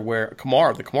particular where the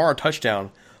Kamara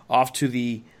touchdown off to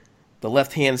the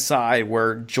left-hand side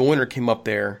where Joyner came up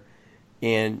there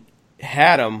and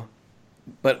had him,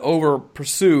 but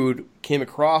over-pursued, came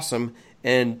across him,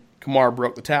 and Kamara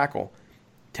broke the tackle.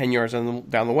 10 yards down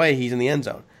the way, he's in the end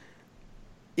zone.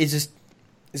 Is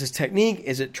this technique?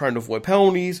 Is it trying to avoid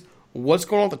penalties? What's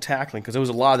going on with the tackling? Because there was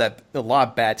a lot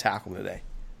of bad tackling today.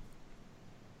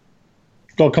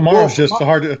 Well, Kamara's just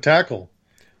hard to tackle.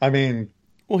 I mean...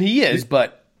 Well, he is,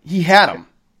 but he had him.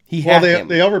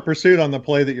 They over-pursued on the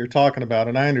play that you're talking about,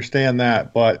 and I understand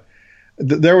that, but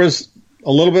there was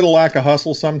a little bit of lack of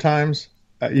hustle sometimes.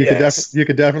 You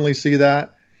could definitely see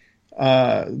that.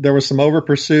 There was some over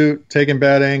pursuit, taking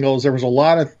bad angles. There was a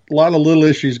lot of little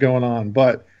issues going on.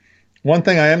 But one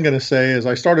thing I am going to say is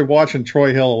I started watching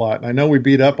Troy Hill a lot, and I know we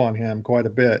beat up on him quite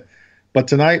a bit. But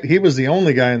tonight he was the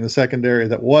only guy in the secondary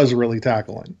that was really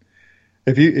tackling.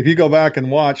 If you go back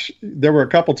and watch, there were a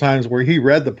couple times where he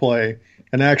read the play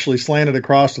and actually slanted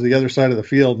across to the other side of the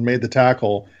field and made the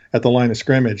tackle at the line of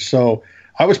scrimmage. So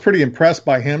I was pretty impressed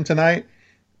by him tonight.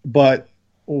 But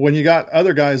when you got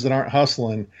other guys that aren't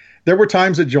hustling, there were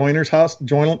times that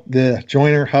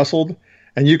Joyner hustled,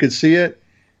 and you could see it.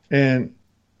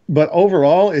 But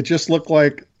overall, it just looked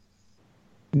like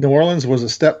New Orleans was a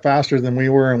step faster than we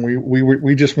were, and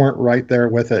we just weren't right there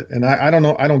with it. And I don't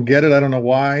know. I don't get it. I don't know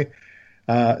why.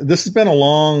 This has been a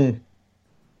long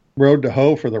road to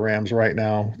hoe for the Rams right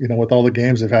now, with all the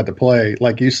games they've had to play.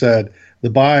 Like you said, the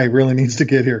bye really needs to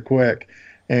get here quick.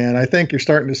 And I think you're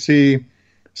starting to see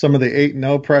some of the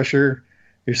 8-0 pressure.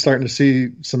 You're starting to see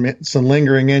some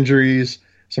lingering injuries.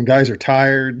 Some guys are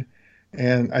tired.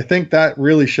 And I think that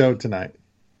really showed tonight.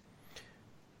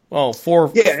 Well, four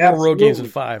road games in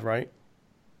 5, right?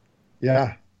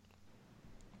 Yeah.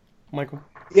 Michael?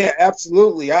 Yeah,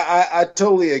 absolutely. I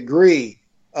totally agree.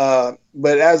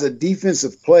 But as a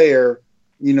defensive player,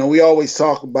 we always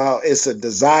talk about it's a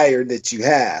desire that you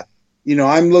have.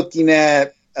 I'm looking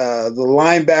at the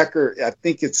linebacker. I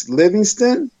think it's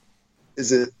Livingston.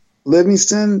 Is it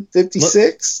Livingston,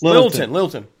 56?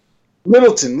 Littleton.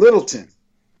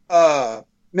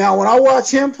 Now, when I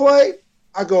watch him play,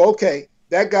 I go, okay,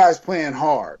 that guy's playing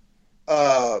hard.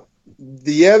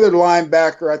 The other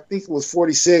linebacker, I think it was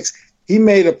 46, he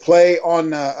made a play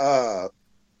on the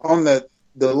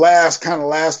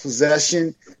last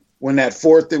possession when that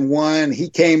 4th and 1, he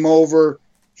came over,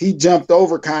 he jumped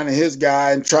over kind of his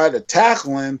guy and tried to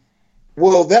tackle him.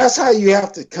 Well, that's how you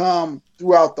have to come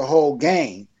throughout the whole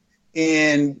game.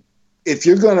 And if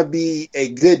you're going to be a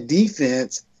good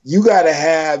defense, you got to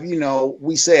have,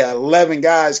 we say 11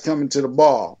 guys coming to the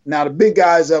ball. Now, the big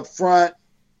guys up front,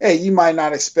 hey, you might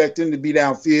not expect them to be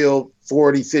downfield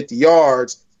 40, 50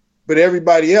 yards, but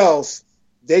everybody else,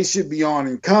 they should be on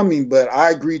and coming. But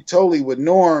I agree totally with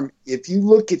Norm. If you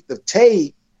look at the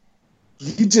tape,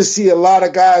 you just see a lot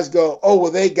of guys go, oh,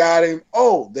 well, they got him.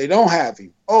 Oh, they don't have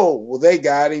him. Oh, well, they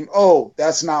got him. Oh,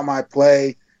 that's not my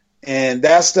play. And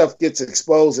that stuff gets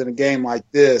exposed in a game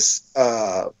like this.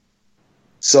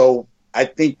 So I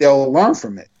think they'll learn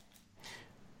from it.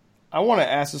 I want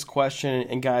to ask this question,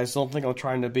 and guys, don't think I'm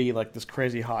trying to be like this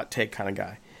crazy hot take kind of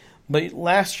guy. But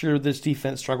last year, this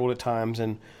defense struggled at times,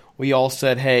 and we all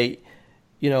said, hey,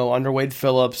 under Wade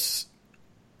Phillips,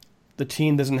 the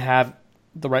team doesn't have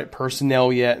the right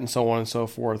personnel yet, and so on and so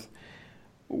forth.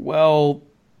 Well,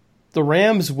 the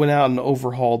Rams went out and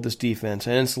overhauled this defense,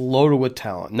 and it's loaded with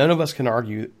talent. None of us can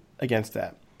argue against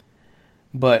that.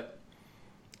 But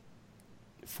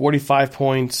 45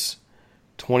 points,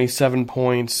 27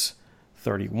 points,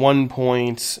 31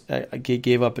 points,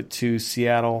 gave up it to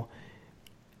Seattle.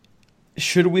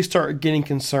 Should we start getting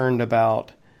concerned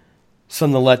about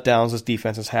some of the letdowns this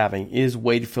defense is having? Is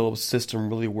Wade Phillips' system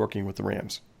really working with the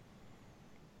Rams?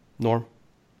 Norm?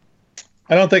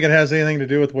 I don't think it has anything to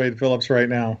do with Wade Phillips right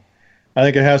now. I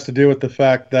think it has to do with the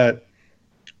fact that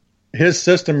his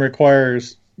system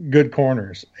requires good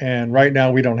corners, and right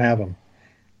now we don't have them.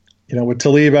 With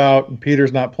Talib out and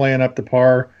Peters not playing up to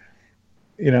par,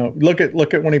 look at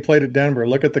when he played at Denver.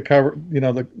 Look at the cover,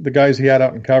 the guys he had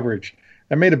out in coverage.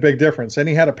 That made a big difference. And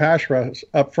he had a pass rush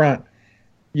up front.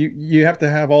 You have to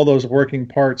have all those working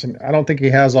parts, and I don't think he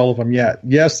has all of them yet.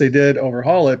 Yes, they did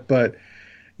overhaul it, but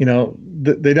they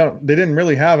didn't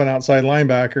really have an outside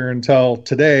linebacker until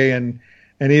today, and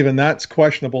even that's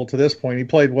questionable to this point. He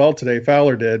played well today,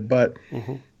 Fowler did, but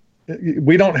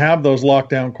we don't have those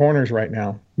lockdown corners right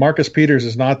now. Marcus Peters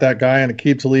is not that guy, and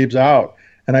Aqib Talib's out,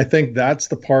 and I think that's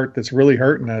the part that's really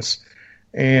hurting us.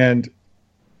 And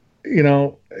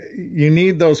you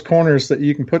need those corners that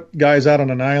you can put guys out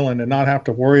on an island and not have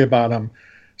to worry about them,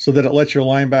 so that it lets your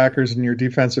linebackers and your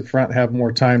defensive front have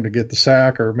more time to get the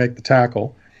sack or make the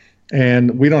tackle.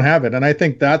 And we don't have it. And I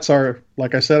think that's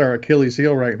like I said, our Achilles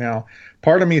heel right now.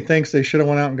 Part of me thinks they should have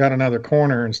went out and got another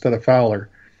corner instead of Fowler.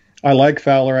 I like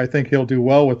Fowler. I think he'll do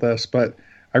well with us, but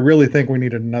I really think we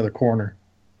needed another corner.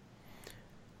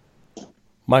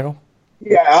 Michael?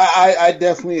 Yeah, I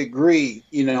definitely agree.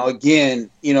 Again,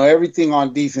 everything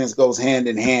on defense goes hand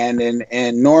in hand,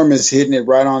 and Norm is hitting it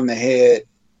right on the head,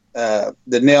 the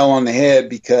nail on the head,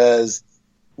 because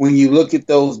when you look at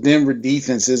those Denver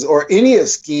defenses or any of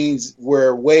schemes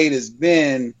where Wade has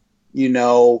been,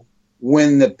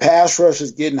 when the pass rush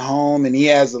is getting home and he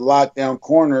has the lockdown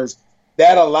corners,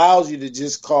 that allows you to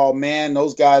just call, man,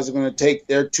 those guys are going to take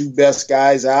their two best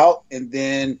guys out, and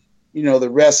then, the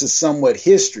rest is somewhat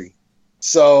history.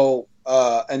 So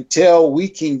until we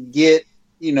can get,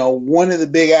 one of the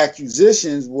big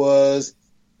acquisitions was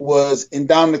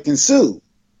Ndamukong Suh,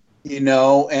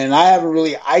 and I haven't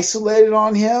really isolated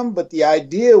on him, but the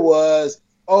idea was,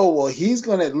 he's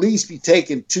going to at least be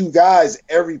taking two guys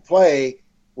every play,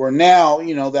 where now,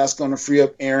 that's going to free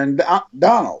up Aaron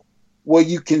Donald. Well,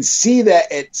 you can see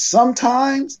that at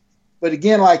sometimes, but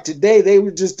again, like today, they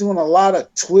were just doing a lot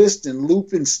of twist and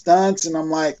looping stunts, and I'm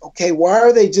like, okay, why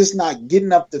are they just not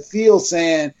getting up the field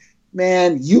saying,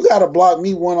 man, you got to block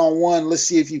me one-on-one, let's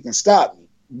see if you can stop me.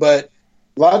 But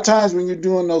a lot of times when you're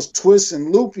doing those twists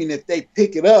and looping, if they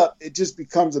pick it up, it just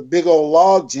becomes a big old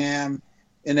log jam,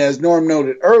 and as Norm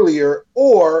noted earlier,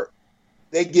 or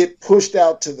they get pushed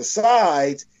out to the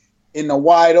sides, and the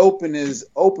wide open is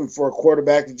open for a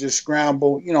quarterback to just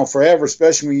scramble, forever,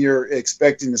 especially when you're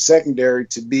expecting the secondary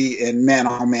to be in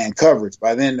man-on-man coverage.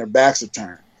 By then, their backs are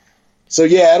turned. So,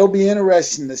 yeah, it'll be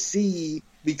interesting to see,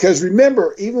 because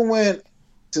remember, even when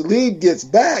Talib gets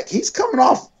back, he's coming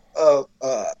off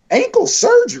ankle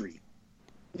surgery.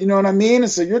 You know what I mean?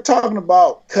 And so you're talking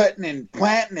about cutting and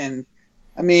planting, and,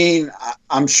 I mean,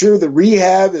 I'm sure the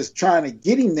rehab is trying to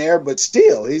get him there, but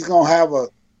still, he's going to have a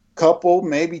couple,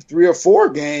 maybe 3 or 4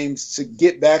 games to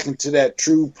get back into that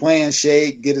true playing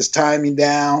shape, get his timing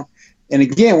down. And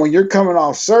again, when you're coming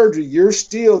off surgery, you're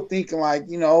still thinking like,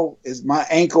 is my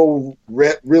ankle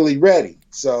really ready?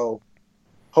 So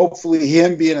hopefully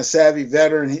him being a savvy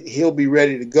veteran, he'll be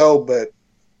ready to go. But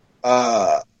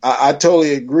I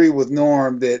totally agree with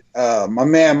Norm that my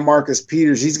man Marcus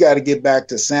Peters, he's got to get back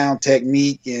to sound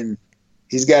technique, and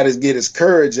he's got to get his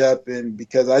courage up, and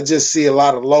because I just see a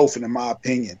lot of loafing, in my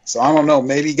opinion. So I don't know.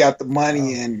 Maybe he got the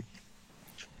money, and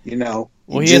well,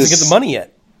 he hasn't got the money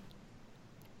yet.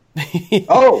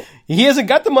 He hasn't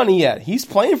got the money yet. He's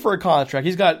playing for a contract.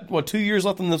 He's got 2 years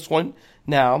left on this one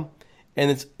now, and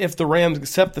it's if the Rams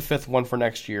accept the 5th one for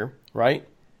next year, right?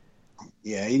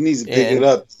 Yeah, he needs to pick it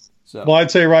up. So. Well,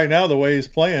 I'd say right now the way he's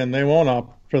playing, they won't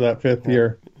opt for that 5th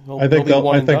year. I think they'll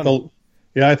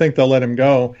let him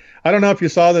go. I don't know if you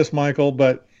saw this, Michael,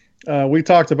 but we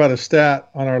talked about a stat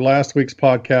on our last week's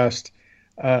podcast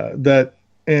that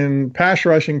in pass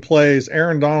rushing plays,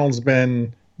 Aaron Donald's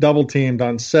been double teamed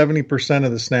on 70%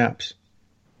 of the snaps.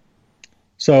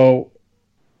 So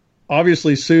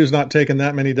obviously Sue's not taking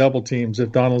that many double teams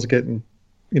if Donald's getting,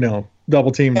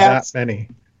 double teamed that many.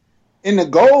 And the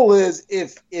goal is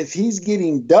if he's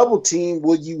getting double teamed,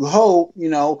 will you hope,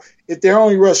 if they're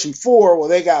only rushing 4, well,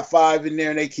 they got 5 in there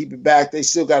and they keep it back. They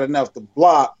still got enough to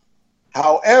block.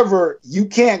 However, you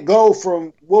can't go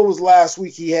from what was last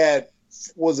week. He had,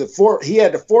 was it 4? He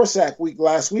had the 4-sack week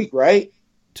last week, right?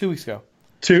 2 weeks ago.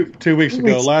 2 weeks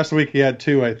ago. Last week he had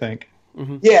 2, I think.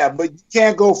 Mm-hmm. Yeah, but you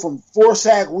can't go from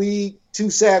 4-sack week,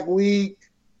 2-sack week,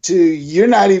 to you're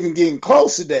not even getting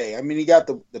close today. I mean, he got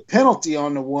the penalty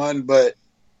on the one, but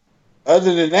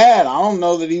other than that, I don't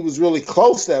know that he was really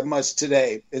close that much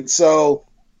today. And so,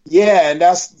 yeah, and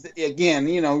that's, again,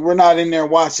 we're not in there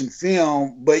watching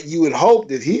film, but you would hope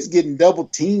that he's getting double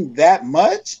teamed that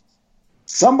much,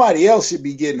 somebody else should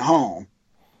be getting home.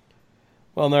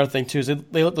 Well, another thing, too, is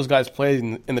they let those guys play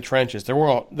in the trenches. There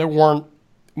weren't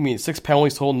 6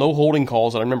 penalties total, no holding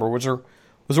calls. I remember. There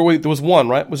was one,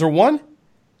 right? Was there one?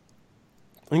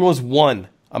 I think it was 1.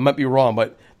 I might be wrong,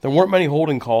 but there weren't many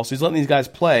holding calls. So he's letting these guys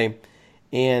play,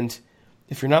 and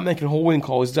if you're not making holding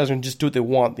calls, these guys are going to just do what they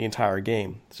want the entire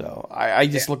game. So I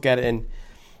just look at it and,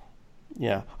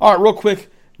 yeah. All right, real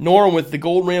quick, Norm with the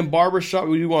Golden Ram Barbershop.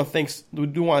 We do want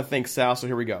to thank Sal. So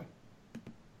here we go.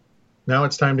 Now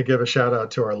it's time to give a shout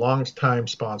out to our longtime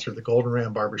sponsor, the Golden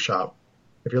Ram Barbershop.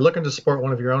 If you're looking to support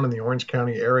one of your own in the Orange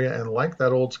County area and like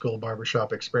that old school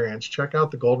barbershop experience, check out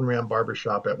the Golden Ram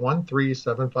Barbershop at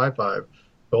 13755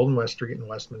 Golden West Street in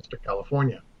Westminster,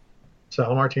 California.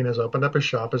 Sal Martinez opened up his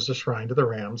shop as a shrine to the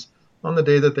Rams on the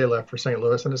day that they left for St.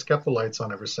 Louis and has kept the lights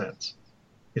on ever since.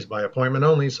 He's by appointment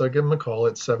only, so give him a call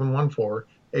at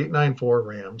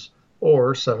 714-894-RAMS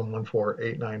or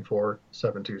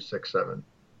 714-894-7267.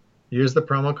 Use the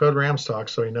promo code RAMSTALK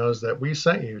so he knows that we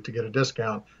sent you to get a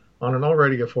discount on an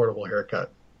already affordable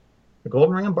haircut. The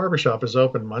Golden Ram Barbershop is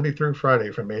open Monday through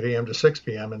Friday from 8 a.m. to 6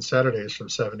 p.m. and Saturdays from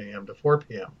 7 a.m. to 4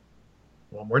 p.m.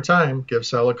 One more time, give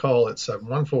Sal a call at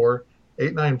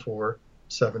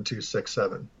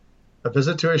 714-894-7267. A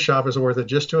visit to his shop is worth it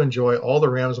just to enjoy all the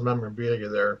Rams memorabilia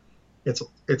there.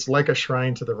 It's like a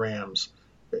shrine to the Rams,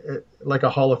 like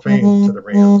a Hall of Fame to the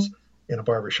Rams in a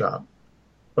barbershop.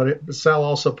 But Sal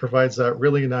also provides that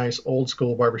really nice old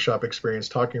school barbershop experience,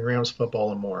 talking Rams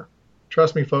football and more.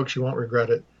 trust me, folks, you won't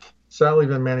regret it. Sal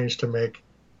even managed to make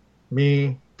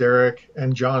me, Derek,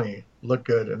 and Johnny look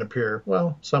good and appear,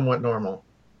 well, somewhat normal.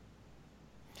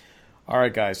 All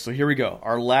right, guys, so here we go.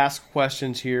 Our last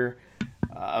questions here.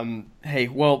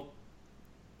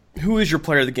 Who is your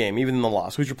player of the game, even in the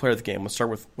loss? Who's your player of the game? Let's start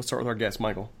with our guest,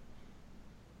 Michael.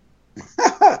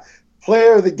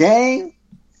 Player of the game?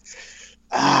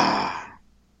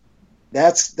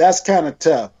 That's kind of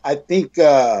tough. I think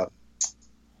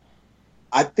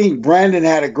Brandon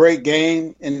had a great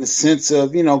game in the sense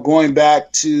of, going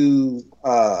back to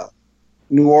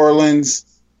New Orleans.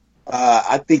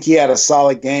 I think he had a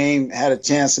solid game, had a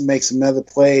chance to make some other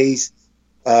plays.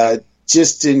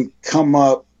 Just didn't come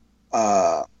up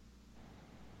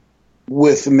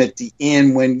with him at the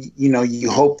end when, you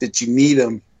hope that you need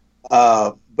him.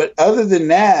 But other than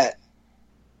that,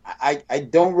 I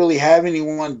don't really have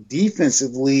anyone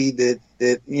defensively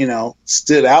that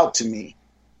stood out to me.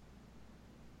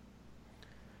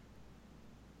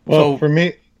 Well, for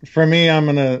me, I'm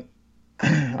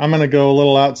gonna go a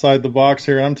little outside the box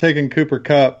here. I'm taking Cooper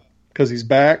Kupp because he's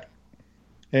back,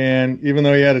 and even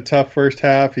though he had a tough first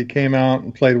half, he came out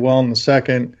and played well in the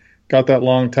second, got that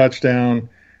long touchdown,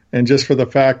 and just for the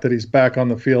fact that he's back on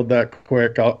the field that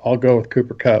quick, I'll go with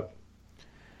Cooper Kupp.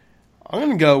 I'm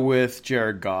going to go with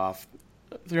Jared Goff.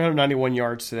 391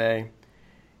 yards today.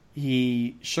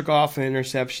 He shook off an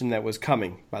interception that was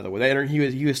coming, by the way.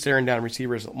 He was staring down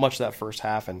receivers much of that first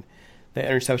half, and the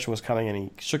interception was coming, and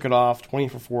he shook it off, 20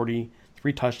 for 40,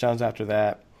 3 touchdowns after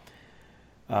that.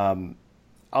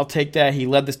 I'll take that. He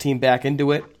led this team back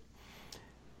into it.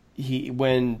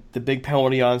 When the big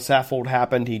penalty on Saffold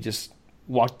happened, he just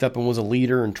walked up and was a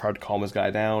leader and tried to calm his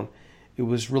guy down. It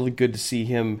was really good to see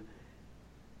him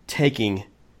taking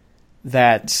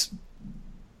that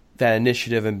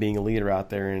initiative and being a leader out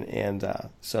there, and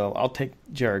so I'll take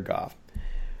Jared Goff.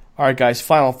 All right, guys,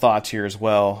 final thoughts here as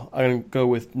well. I'm going to go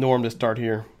with Norm to start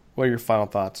here. What are your final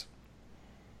thoughts?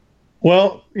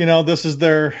 Well, this is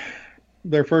their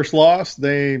first loss.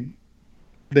 They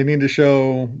need to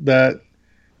show that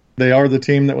they are the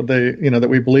team that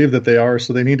we believe that they are.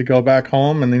 So they need to go back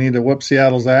home and they need to whoop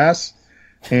Seattle's ass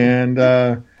and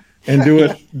do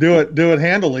it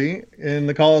handily in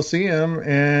the Coliseum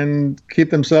and keep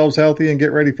themselves healthy and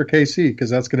get ready for KC, because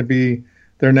that's going to be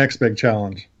their next big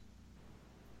challenge.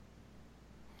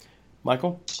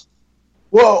 Michael?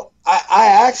 Well,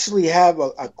 I actually have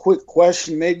a quick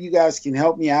question. Maybe you guys can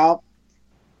help me out,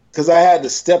 because I had to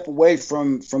step away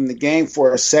from the game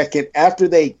for a second. After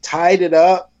they tied it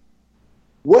up,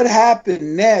 what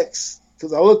happened next?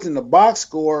 Because I looked in the box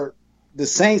score, the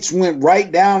Saints went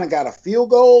right down and got a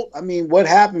field goal. I mean, what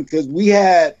happened? Because we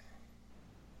had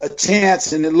a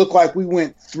chance, and it looked like we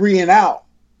went 3 and out.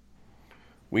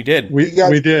 We did. We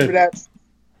did.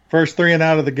 First 3 and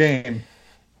out of the game.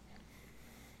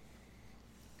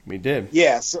 We did.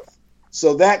 Yeah.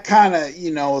 So that kind of,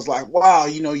 was like, wow,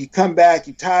 you come back,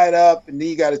 you tie it up, and then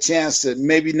you got a chance to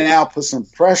maybe now put some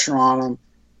pressure on them,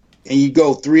 and you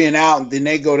go 3 and out, and then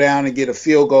they go down and get a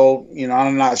field goal.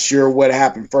 I'm not sure what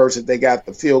happened first, if they got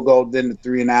the field goal, then the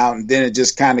 3 and out, and then it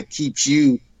just kind of keeps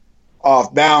you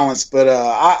off balance. But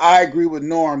I agree with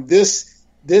Norm. This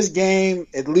game,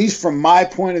 at least from my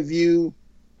point of view,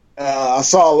 I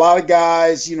saw a lot of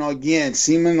guys, again,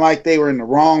 seeming like they were in the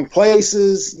wrong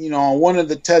places. On one of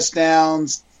the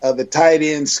touchdowns, the tight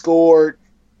end scored.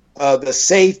 The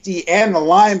safety and the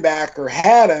linebacker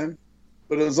had him,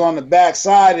 but it was on the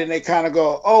backside, and they kind of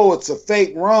go, oh, it's a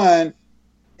fake run,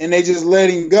 and they just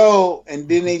let him go, and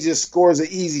then he just scores an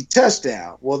easy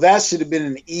touchdown. Well, that should have been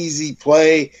an easy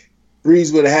play.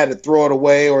 Breeze would have had to throw it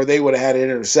away, or they would have had an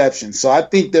interception. So I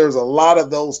think there's a lot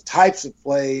of those types of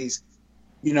plays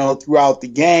throughout the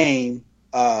game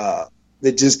that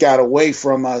just got away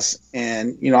from us.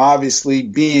 And, obviously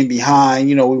being behind,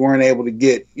 we weren't able to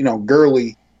get,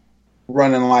 Gurley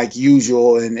running like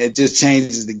usual, and it just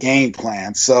changes the game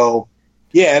plan. So,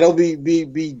 yeah, it'll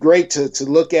be great to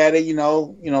look at it.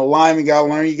 Lineman got to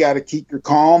learn, you got to keep your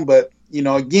calm. But,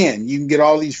 again, you can get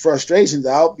all these frustrations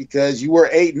out because you were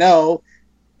 8-0.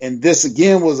 And this,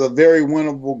 again, was a very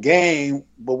winnable game,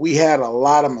 but we had a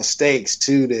lot of mistakes,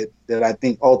 too, that I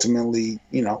think ultimately,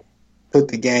 put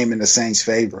the game in the Saints'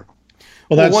 favor.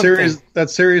 Well, that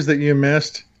series that you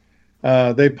missed,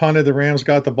 they punted. The Rams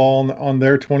got the ball on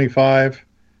their 25,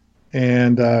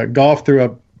 and Goff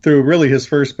threw really his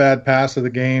first bad pass of the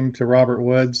game to Robert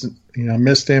Woods.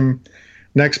 Missed him.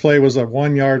 Next play was a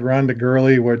 1-yard run to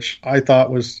Gurley, which I thought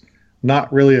was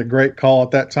not really a great call at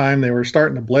that time. They were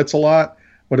starting to blitz a lot.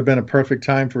 Would have been a perfect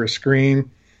time for a screen.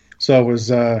 So it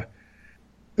was at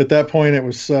that point it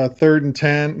was 3rd and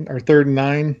 10 or 3rd and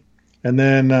 9, And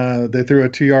then they threw a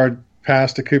 2-yard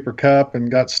pass to Cooper Kupp and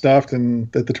got stuffed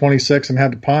and at the 26 and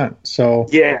had to punt. So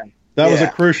that was a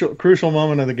crucial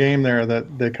moment of the game there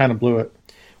that they kind of blew it.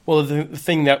 Well, the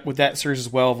thing that with that series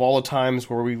as well, of all the times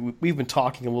where we've been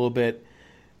talking a little bit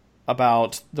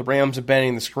about the Rams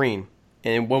abandoning the screen,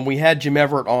 and when we had Jim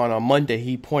Everett on Monday,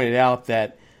 he pointed out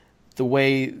that the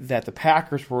way that the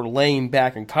Packers were laying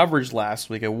back in coverage last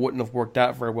week, it wouldn't have worked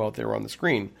out very well if they were on the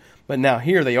screen. But now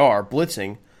here they are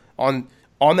blitzing on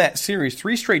that series.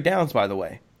 3 straight downs, by the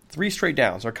way. 3 straight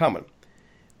downs are coming.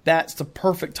 That's the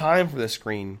perfect time for the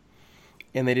screen,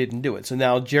 and they didn't do it. So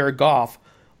now Jared Goff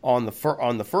on the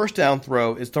first down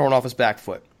throw is throwing off his back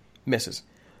foot, misses.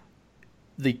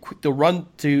 The run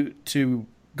to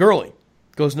Gurley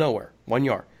goes nowhere, 1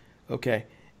 yard. Okay,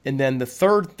 and then the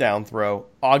third down throw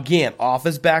again off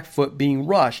his back foot, being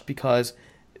rushed because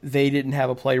they didn't have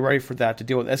a play ready for that to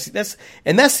deal with.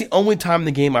 That's the only time in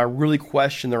the game I really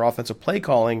question their offensive play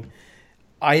calling.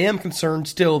 I am concerned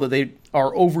still that they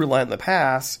are over-reliant on the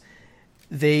pass.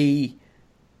 They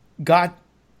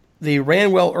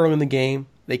ran well early in the game.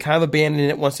 They kind of abandoned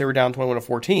it once they were down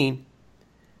 21-14.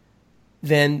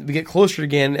 Then we get closer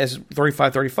again as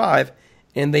 35-35,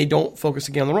 and they don't focus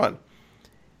again on the run.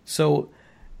 So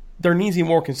there needs to be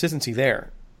more consistency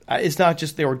there. It's not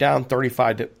just they were down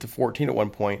 35-14 at one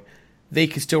point. They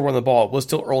could still run the ball. It was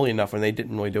still early enough when they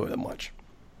didn't really do it that much.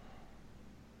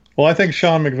 Well, I think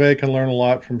Sean McVay can learn a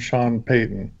lot from Sean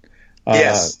Payton.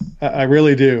 Yes. I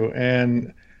really do.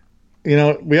 And,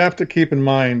 we have to keep in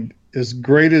mind, as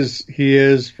great as he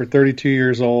is for 32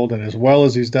 years old and as well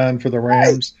as he's done for the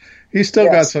Rams, he's still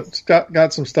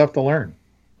got some stuff to learn.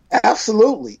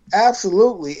 Absolutely.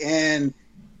 And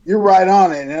you're right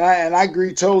on it. And I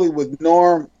agree totally with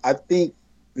Norm. I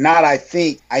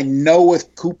know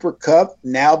with Cooper Kupp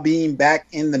now being back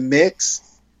in the mix,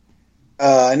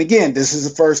 and again, this is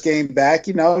the first game back.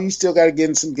 You still got to get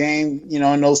in some game,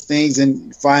 and those things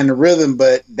and find the rhythm.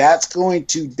 But that's going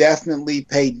to definitely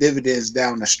pay dividends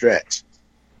down the stretch.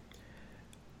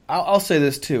 I'll say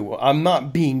this too. I'm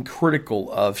not being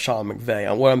critical of Sean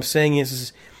McVay. What I'm saying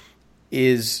is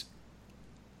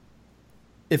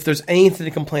if there's anything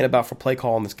to complain about for play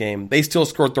call in this game, they still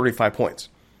scored 35 points.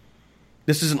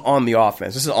 This isn't on the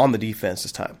offense. This is on the defense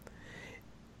this time.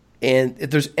 And if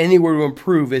there's anywhere to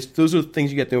improve, those are the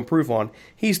things you get to improve on.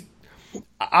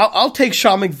 I'll take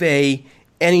Sean McVay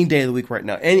any day of the week right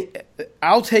now.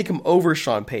 I'll take him over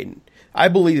Sean Payton. I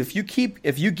believe if you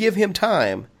give him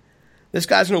time, this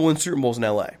guy's going to win Super Bowls in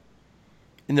LA.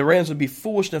 And the Rams would be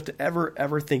foolish enough to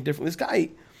ever think differently. This guy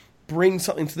brings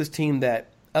something to this team that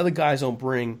other guys don't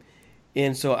bring.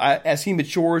 And so as he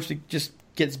matures, he just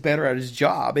gets better at his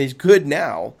job. He's good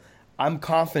now. I'm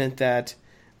confident that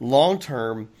long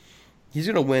term, he's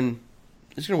going to win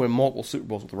multiple Super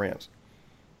Bowls with the Rams.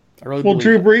 I really believe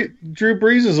Drew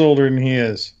Brees is older than he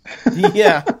is.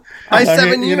 Yeah,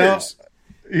 7 years.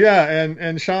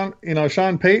 And Sean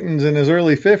Payton's in his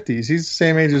early 50s. He's the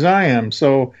same age as I am.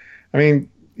 So, he's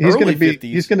going to be. 50s.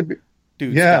 He's going to be.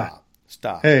 Dude, yeah.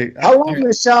 Stop. Hey, how long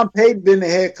has Sean Payton been the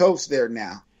head coach there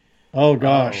now? Oh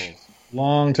gosh,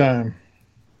 long time.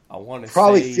 I want to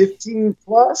probably 15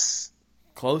 plus.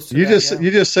 Close to you that, you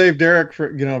just saved Derek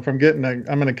from getting I'm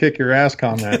going to kick your ass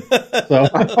comment. So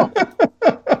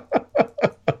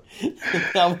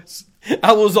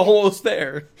I was almost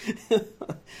there.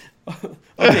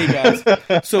 Okay, guys.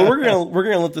 So we're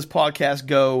gonna let this podcast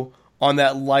go on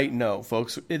that light note,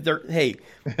 folks.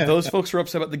 Those folks are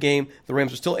upset about the game. The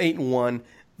Rams are still 8-1.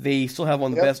 They still have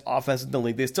one of the best offenses in the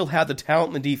league. They still have the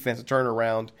talent in the defense to turn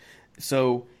around.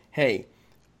 So hey,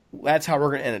 that's how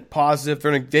we're gonna end it.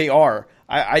 Positive. They are.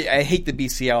 I hate to be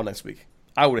Seattle next week.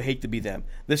 I would hate to be them.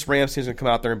 This Rams team's gonna come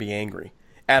out there and be angry.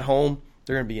 At home,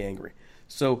 they're gonna be angry.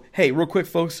 So hey, real quick,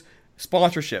 folks.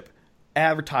 Sponsorship,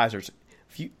 advertisers.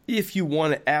 If you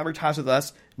want to advertise with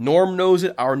us, Norm knows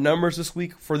it. Our numbers this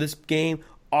week for this game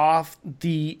off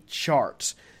the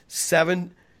charts.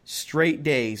 7 straight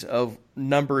days of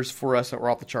numbers for us that were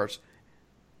off the charts.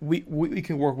 We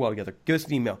can work well together. Give us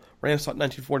an email,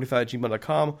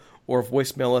 ramstalk1945@gmail.com, or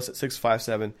voicemail us at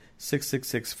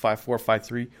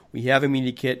 657-666-5453. We have a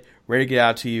media kit ready to get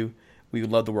out to you. We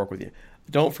would love to work with you.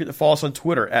 Don't forget to follow us on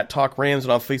Twitter at Talk Rams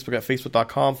and on Facebook at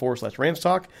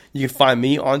facebook.com/RamsTalk. You can find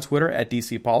me on Twitter at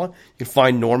DC Paula. You can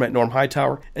find Norm at Norm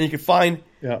Hightower. And you can find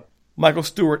Michael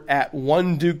Stewart at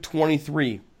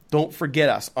OneDuke23. Don't forget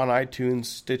us on iTunes,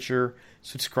 Stitcher.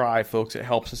 Subscribe, folks. It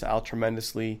helps us out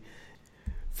tremendously.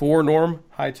 For Norm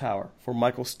Hightower, for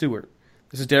Michael Stewart,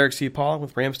 this is Derek C. Paula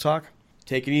with Rams Talk.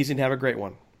 Take it easy and have a great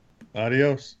one.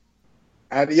 Adios.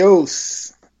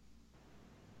 Adios.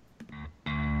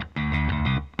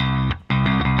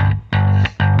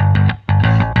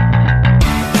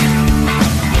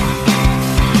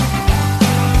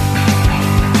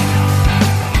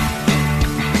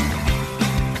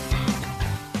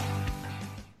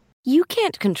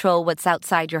 can't control what's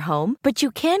outside your home, but you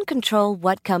can control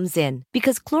what comes in.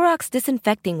 Because Clorox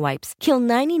disinfecting wipes kill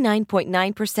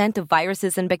 99.9% of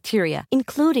viruses and bacteria,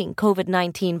 including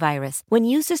COVID-19 virus, when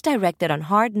used as directed on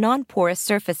hard, non-porous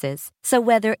surfaces. So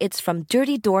whether it's from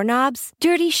dirty doorknobs,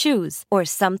 dirty shoes, or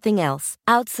something else,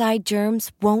 outside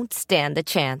germs won't stand a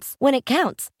chance. When it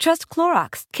counts, trust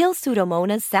Clorox. Kill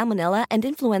Pseudomonas, Salmonella, and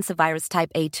influenza virus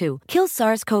type A2. Kill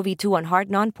SARS-CoV-2 on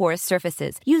hard, non-porous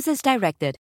surfaces. Use as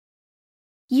directed.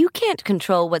 You can't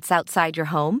control what's outside your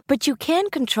home, but you can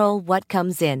control what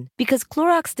comes in. Because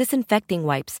Clorox disinfecting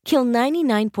wipes kill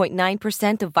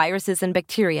 99.9% of viruses and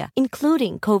bacteria,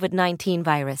 including COVID-19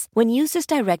 virus, when used as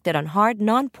directed on hard,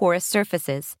 non-porous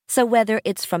surfaces. So whether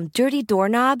it's from dirty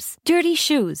doorknobs, dirty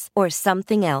shoes, or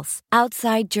something else,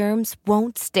 outside germs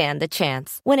won't stand a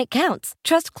chance. When it counts,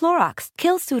 trust Clorox.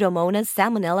 Kill Pseudomonas,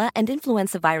 Salmonella, and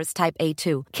influenza virus type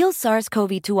A2. Kill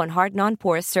SARS-CoV-2 on hard,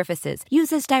 non-porous surfaces.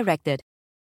 Use as directed.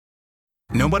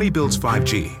 Nobody builds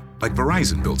 5G like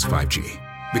Verizon builds 5G,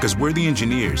 because we're the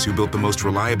engineers who built the most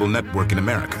reliable network in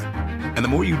America. And the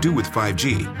more you do with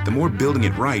 5G, the more building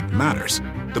it right matters.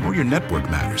 The more your network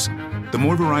matters. The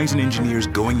more Verizon engineers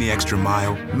going the extra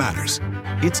mile matters.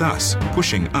 It's us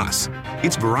pushing us.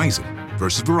 It's Verizon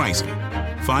versus Verizon.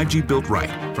 5G built right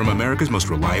from America's most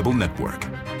reliable network.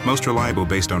 Most reliable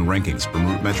based on rankings from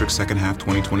RootMetrics second half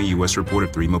 2020 U.S. report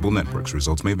of 3 mobile networks.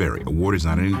 Results may vary. Award is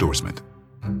not an endorsement.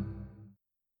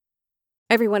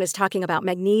 Everyone is talking about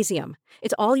magnesium.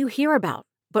 It's all you hear about.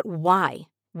 But why?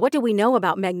 What do we know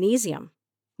about magnesium?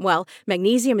 Well,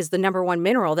 magnesium is the number one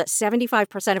mineral that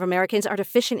 75% of Americans are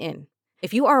deficient in.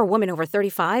 If you are a woman over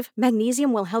 35,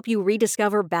 magnesium will help you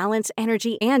rediscover balance,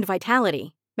 energy, and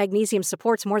vitality. Magnesium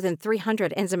supports more than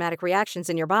 300 enzymatic reactions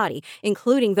in your body,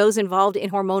 including those involved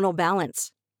in hormonal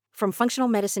balance. From functional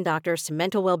medicine doctors to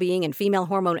mental well-being and female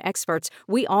hormone experts,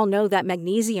 we all know that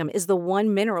magnesium is the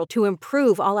one mineral to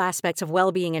improve all aspects of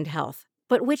well-being and health.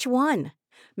 But which one?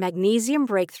 Magnesium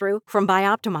Breakthrough from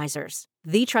Bioptimizers,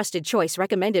 the trusted choice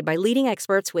recommended by leading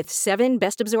experts with 7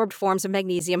 best-absorbed forms of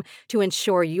magnesium to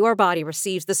ensure your body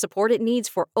receives the support it needs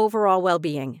for overall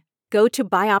well-being. Go to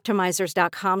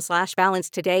bioptimizers.com/balance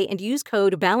today and use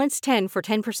code BALANCE10 for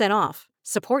 10% off.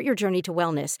 Support your journey to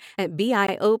wellness at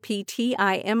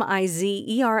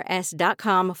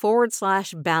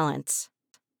bioptimizers.com/balance.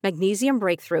 Magnesium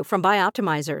Breakthrough from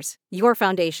Bioptimizers, your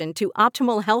foundation to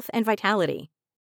optimal health and vitality.